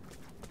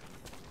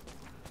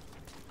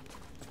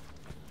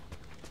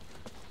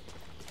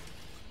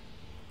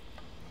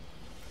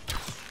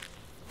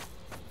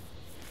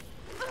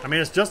 I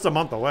mean, it's just a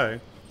month away.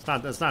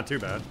 It's not too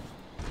bad.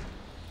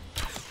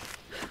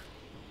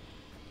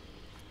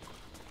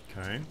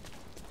 Okay.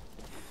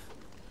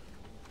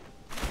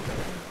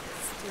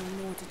 Still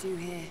more to do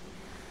here.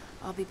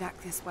 I'll be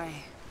back this way.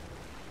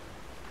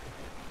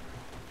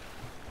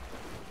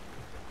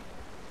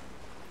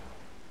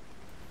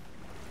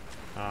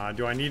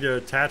 Do I need to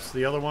attach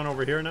the other one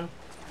over here now?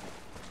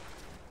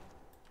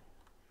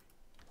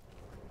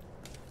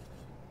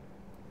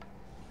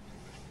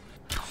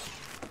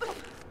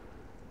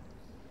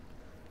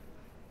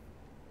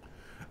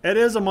 It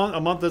is a month.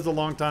 A month is a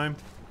long time.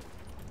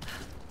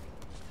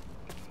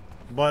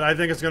 But I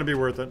think it's going to be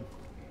worth it.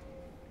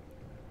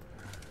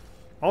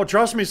 Oh,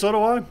 trust me, so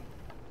do I.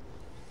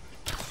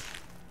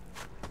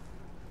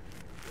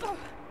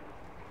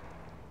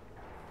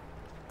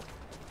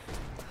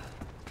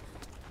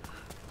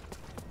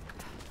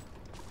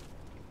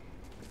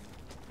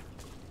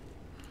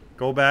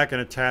 Go back and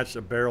attach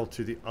a barrel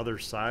to the other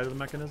side of the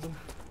mechanism.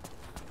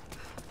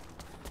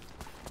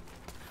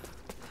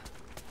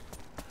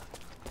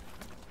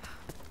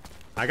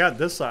 I got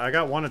this side. I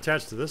got one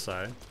attached to this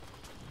side.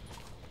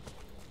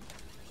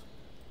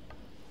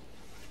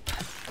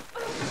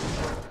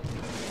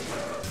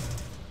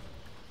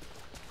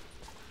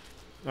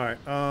 Alright,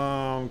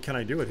 can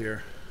I do it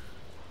here?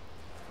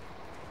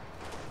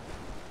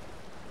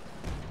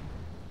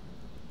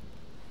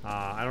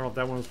 I don't know if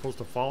that one was supposed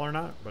to fall or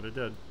not, but it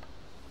did.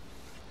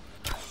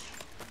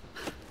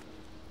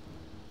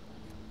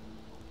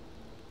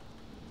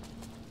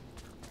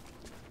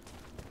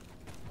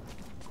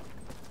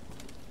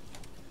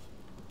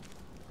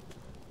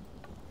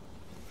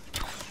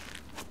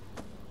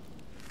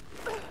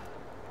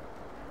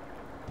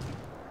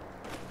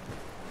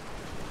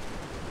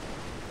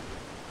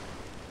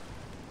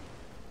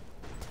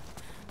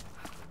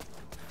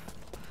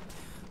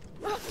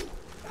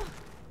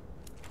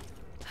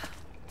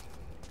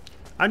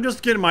 I'm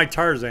just getting my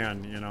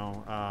Tarzan, you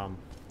know,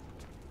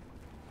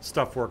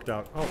 stuff worked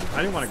out. Oh, I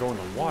didn't want to go in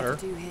the water.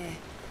 Do here.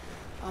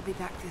 I'll be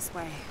back this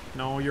way.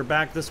 No, you're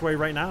back this way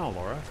right now,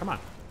 Laura. Come on.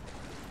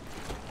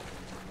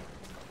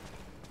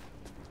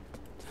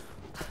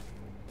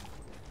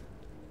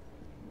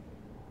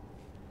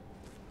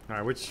 All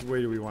right, which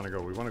way do we want to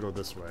go? We want to go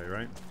this way,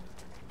 right?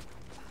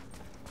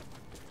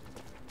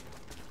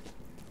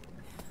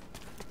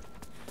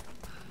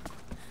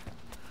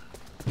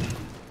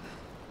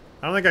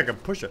 I don't think I can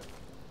push it.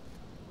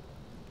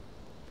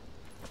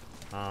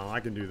 I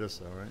can do this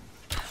though, right?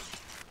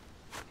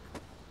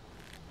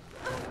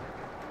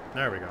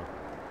 There we go.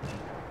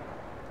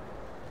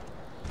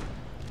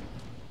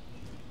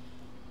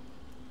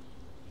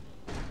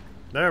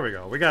 There we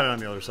go. We got it on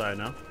the other side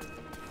now.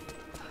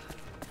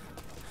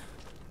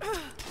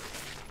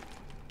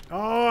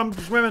 Oh, I'm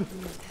swimming.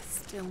 There's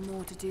still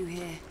more to do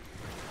here.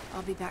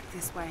 I'll be back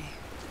this way.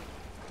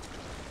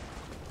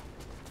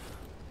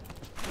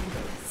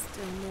 There's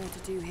still more to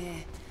do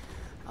here.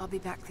 I'll be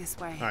back this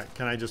way. Alright,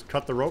 can I just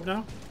cut the rope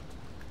now?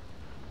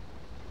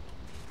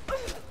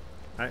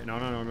 Alright, no,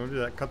 don't do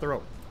that. Cut the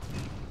rope.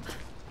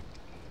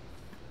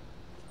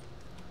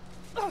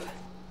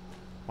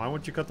 Why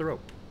won't you cut the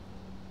rope?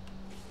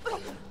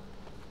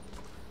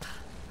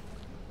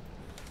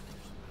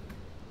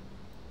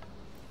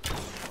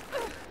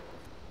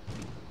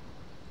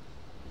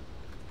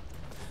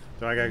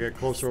 Do I gotta get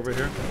closer over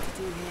here?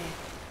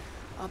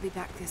 I'll be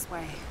back this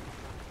way.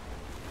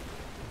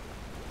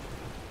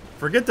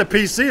 Forget the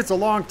PC. It's a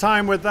long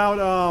time without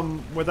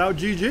without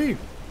GG.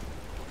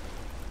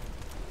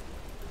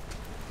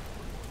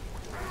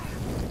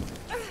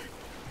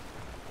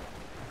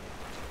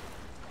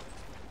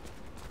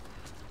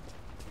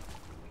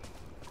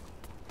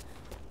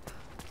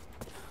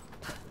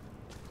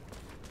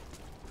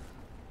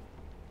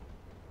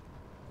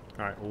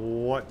 All right,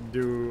 what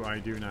do I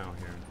do now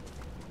here?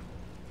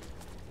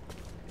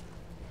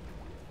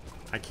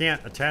 I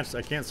can't attach.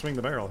 I can't swing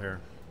the barrel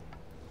here.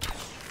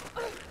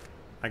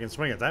 I can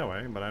swing it that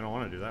way, but I don't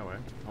want to do that way.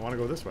 I want to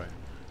go this way.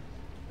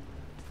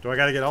 Do I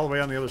got to get all the way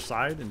on the other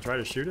side and try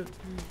to shoot it?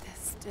 There's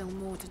still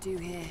more to do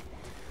here.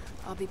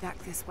 I'll be back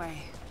this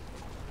way.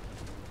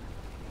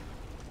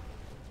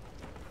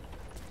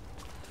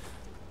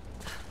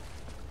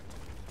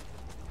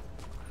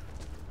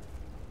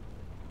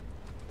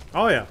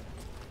 Oh yeah.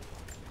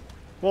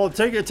 Well,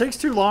 it takes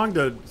too long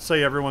to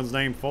say everyone's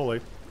name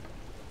fully.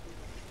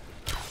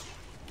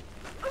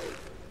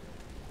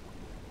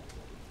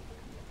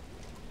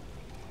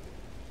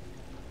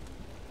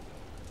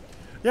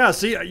 Yeah,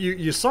 see,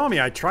 you saw me.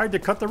 I tried to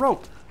cut the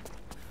rope.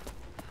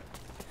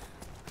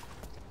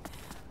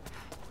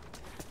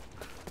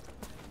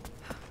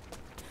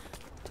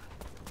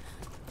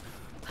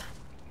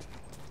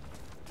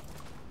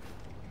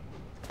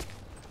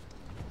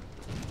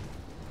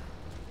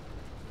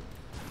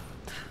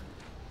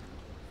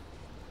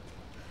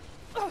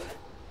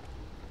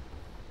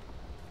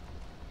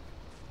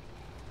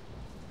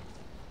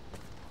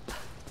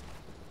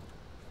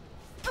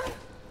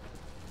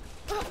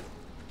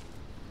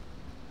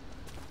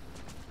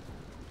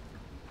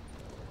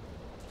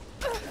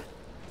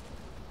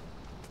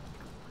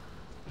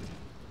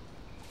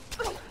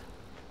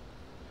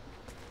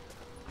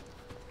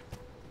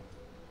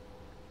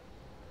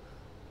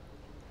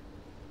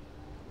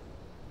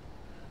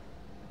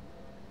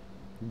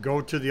 Go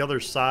to the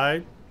other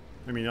side.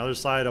 I mean, other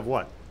side of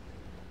what?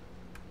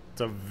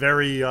 It's a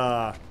very,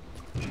 I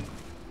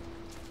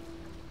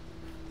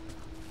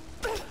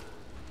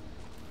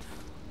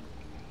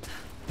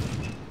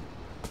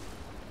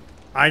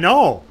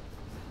know.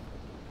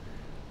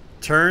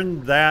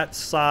 Turn that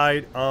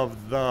side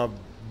of the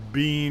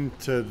beam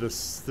to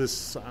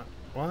this,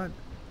 what?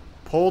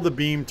 Pull the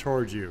beam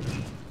towards you.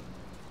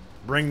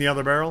 Bring the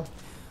other barrel.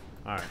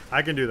 All right,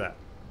 I can do that.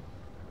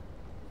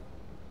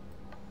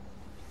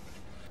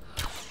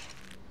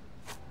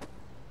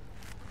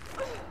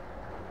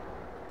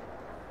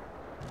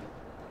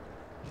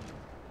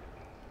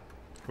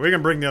 We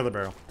can bring the other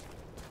barrel.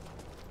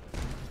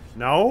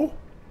 No?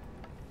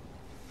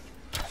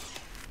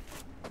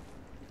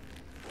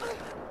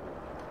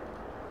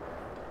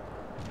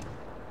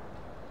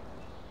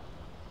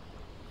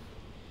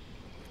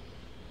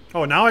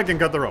 Oh, now I can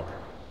cut the rope.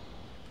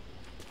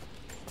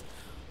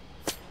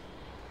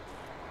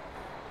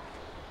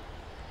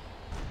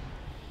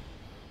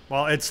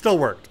 Well, it still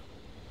worked.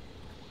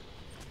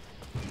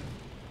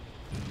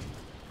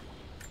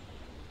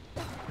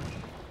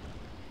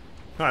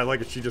 I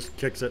like it. She just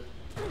kicks it.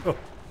 Oh.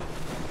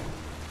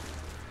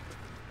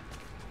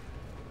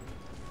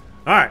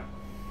 All right.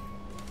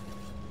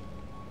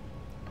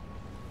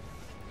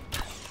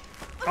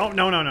 Oh,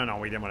 no, no, no, no.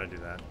 We didn't want to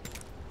do that.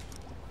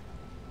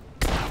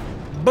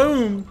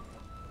 Boom.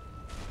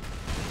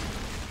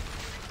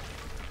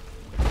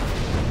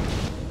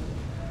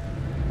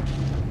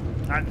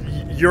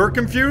 You're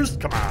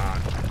confused? Come on.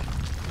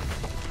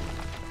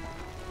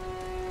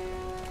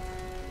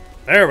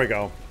 There we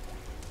go.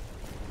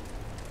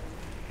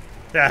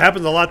 Yeah, it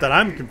happens a lot that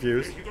I'm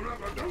confused.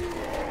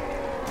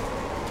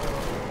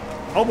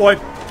 Oh boy.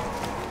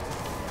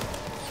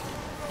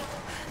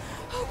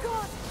 Oh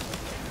God.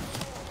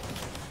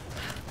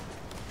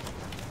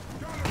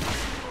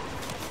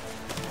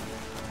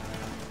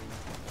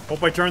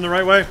 Hope I turned the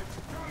right way.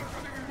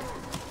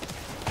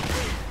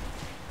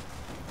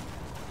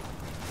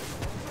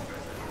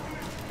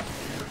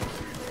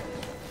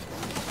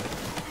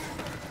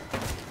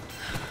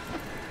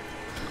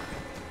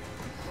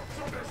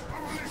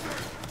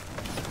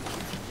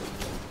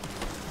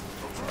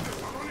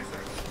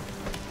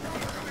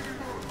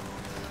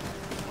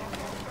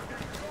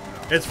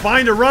 It's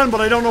fine to run, but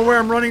I don't know where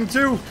I'm running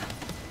to.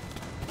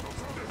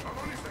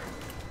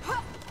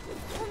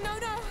 No,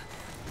 no.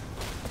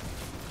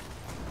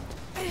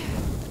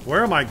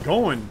 Where am I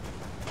going?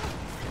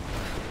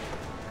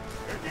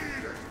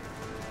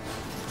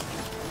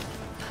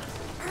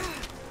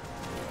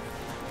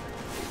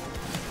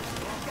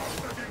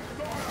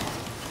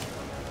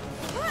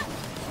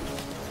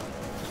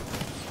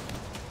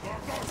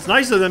 It's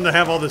nice of them to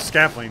have all this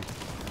scaffolding.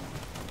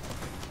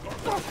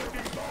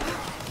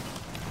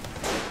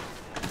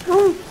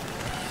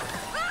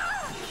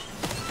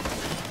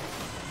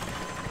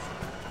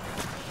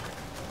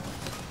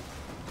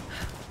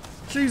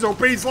 Jeez, oh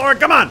please, Laura,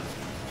 come on!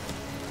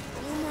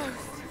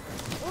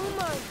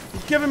 Almost.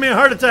 He's giving me a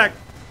heart attack.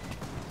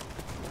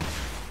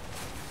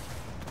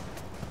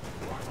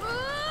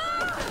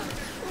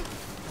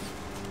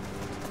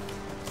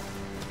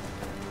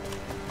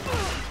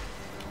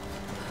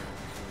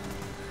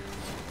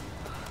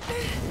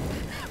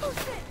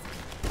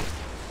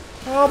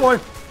 Oh boy.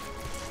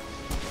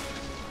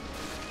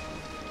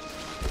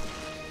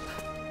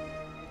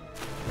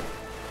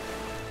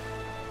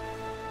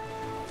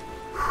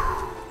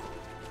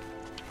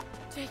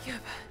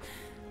 Jacob,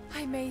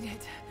 I made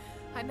it.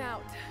 I'm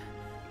out.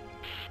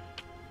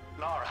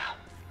 Lara,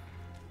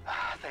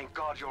 thank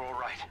God you're all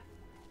right.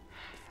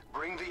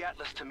 Bring the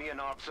Atlas to me in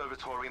our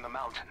observatory in the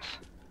mountains.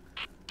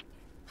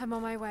 I'm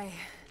on my way.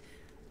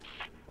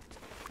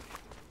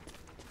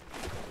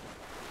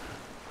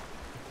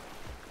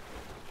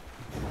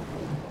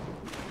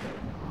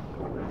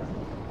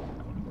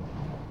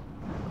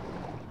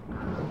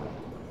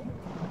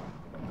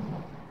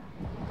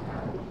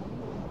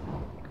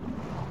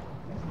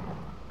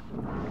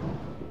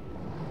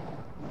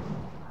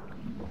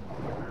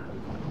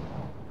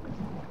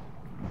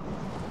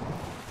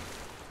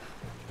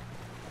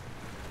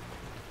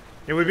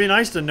 It would be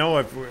nice to know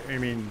if, I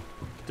mean,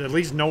 to at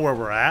least know where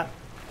we're at.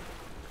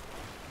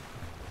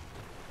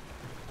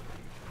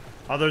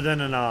 Other than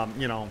an,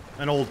 you know,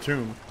 an old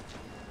tomb.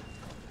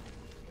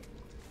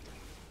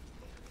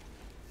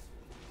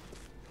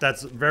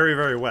 that's very,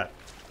 very wet.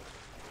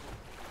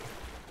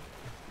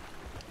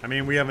 I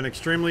mean, we have an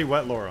extremely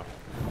wet Lara.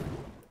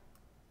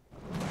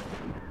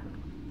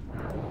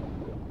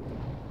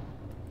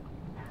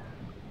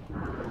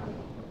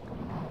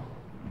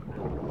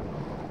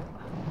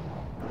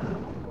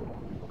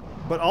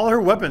 But all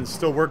her weapons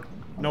still work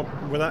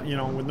without, you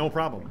know, with no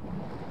problem.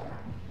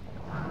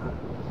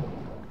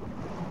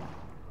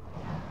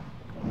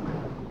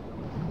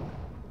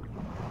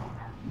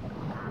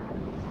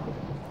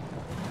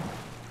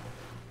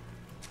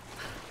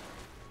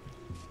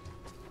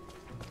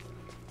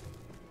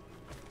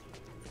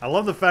 I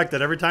love the fact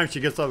that every time she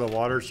gets out of the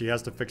water, she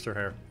has to fix her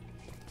hair.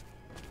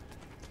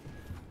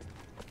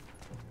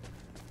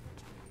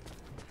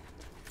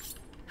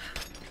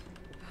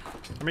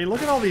 I mean,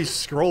 look at all these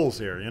scrolls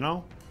here, you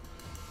know?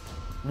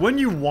 Wouldn't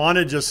you want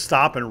to just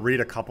stop and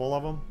read a couple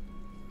of them?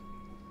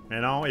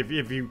 You know, if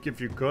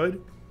you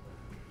could?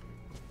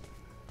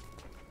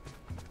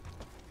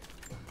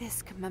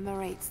 This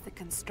commemorates the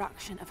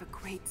construction of a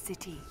great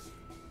city,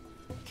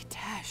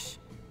 Kitezh.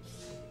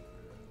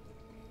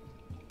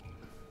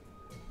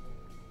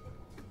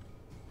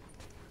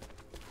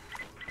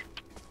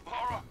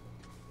 Lara!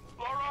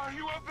 Lara, are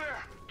you up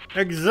there?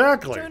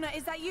 Exactly. Jonah,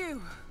 is that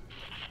you?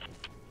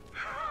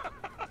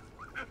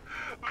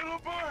 Little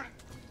bird!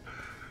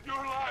 You're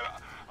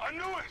alive! I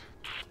knew it!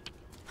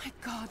 My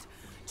God.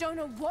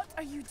 Jonah, what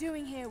are you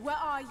doing here? Where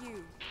are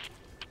you?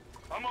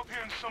 I'm up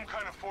here in some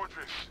kind of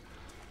fortress.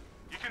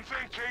 You can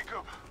thank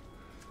Jacob.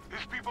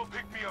 His people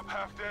picked me up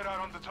half dead out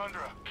on the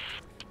tundra.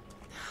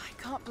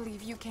 I can't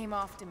believe you came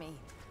after me.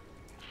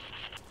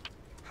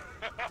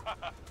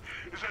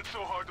 Is that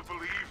so hard to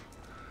believe?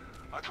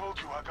 I told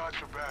you I got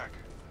your back.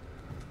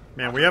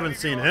 Man, we haven't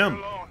seen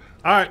him.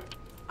 Alright.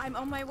 I'm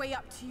on my way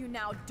up to you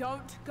now.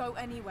 Don't go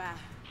anywhere.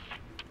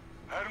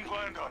 Hadn't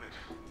planned on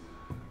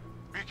it.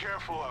 Be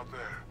careful out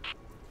there.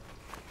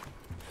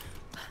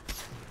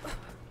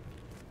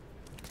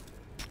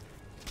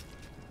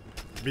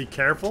 Be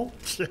careful?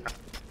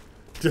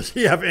 Does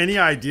he have any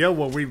idea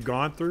what we've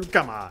gone through?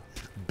 Come on.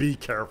 Be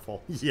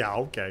careful. Yeah,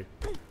 okay.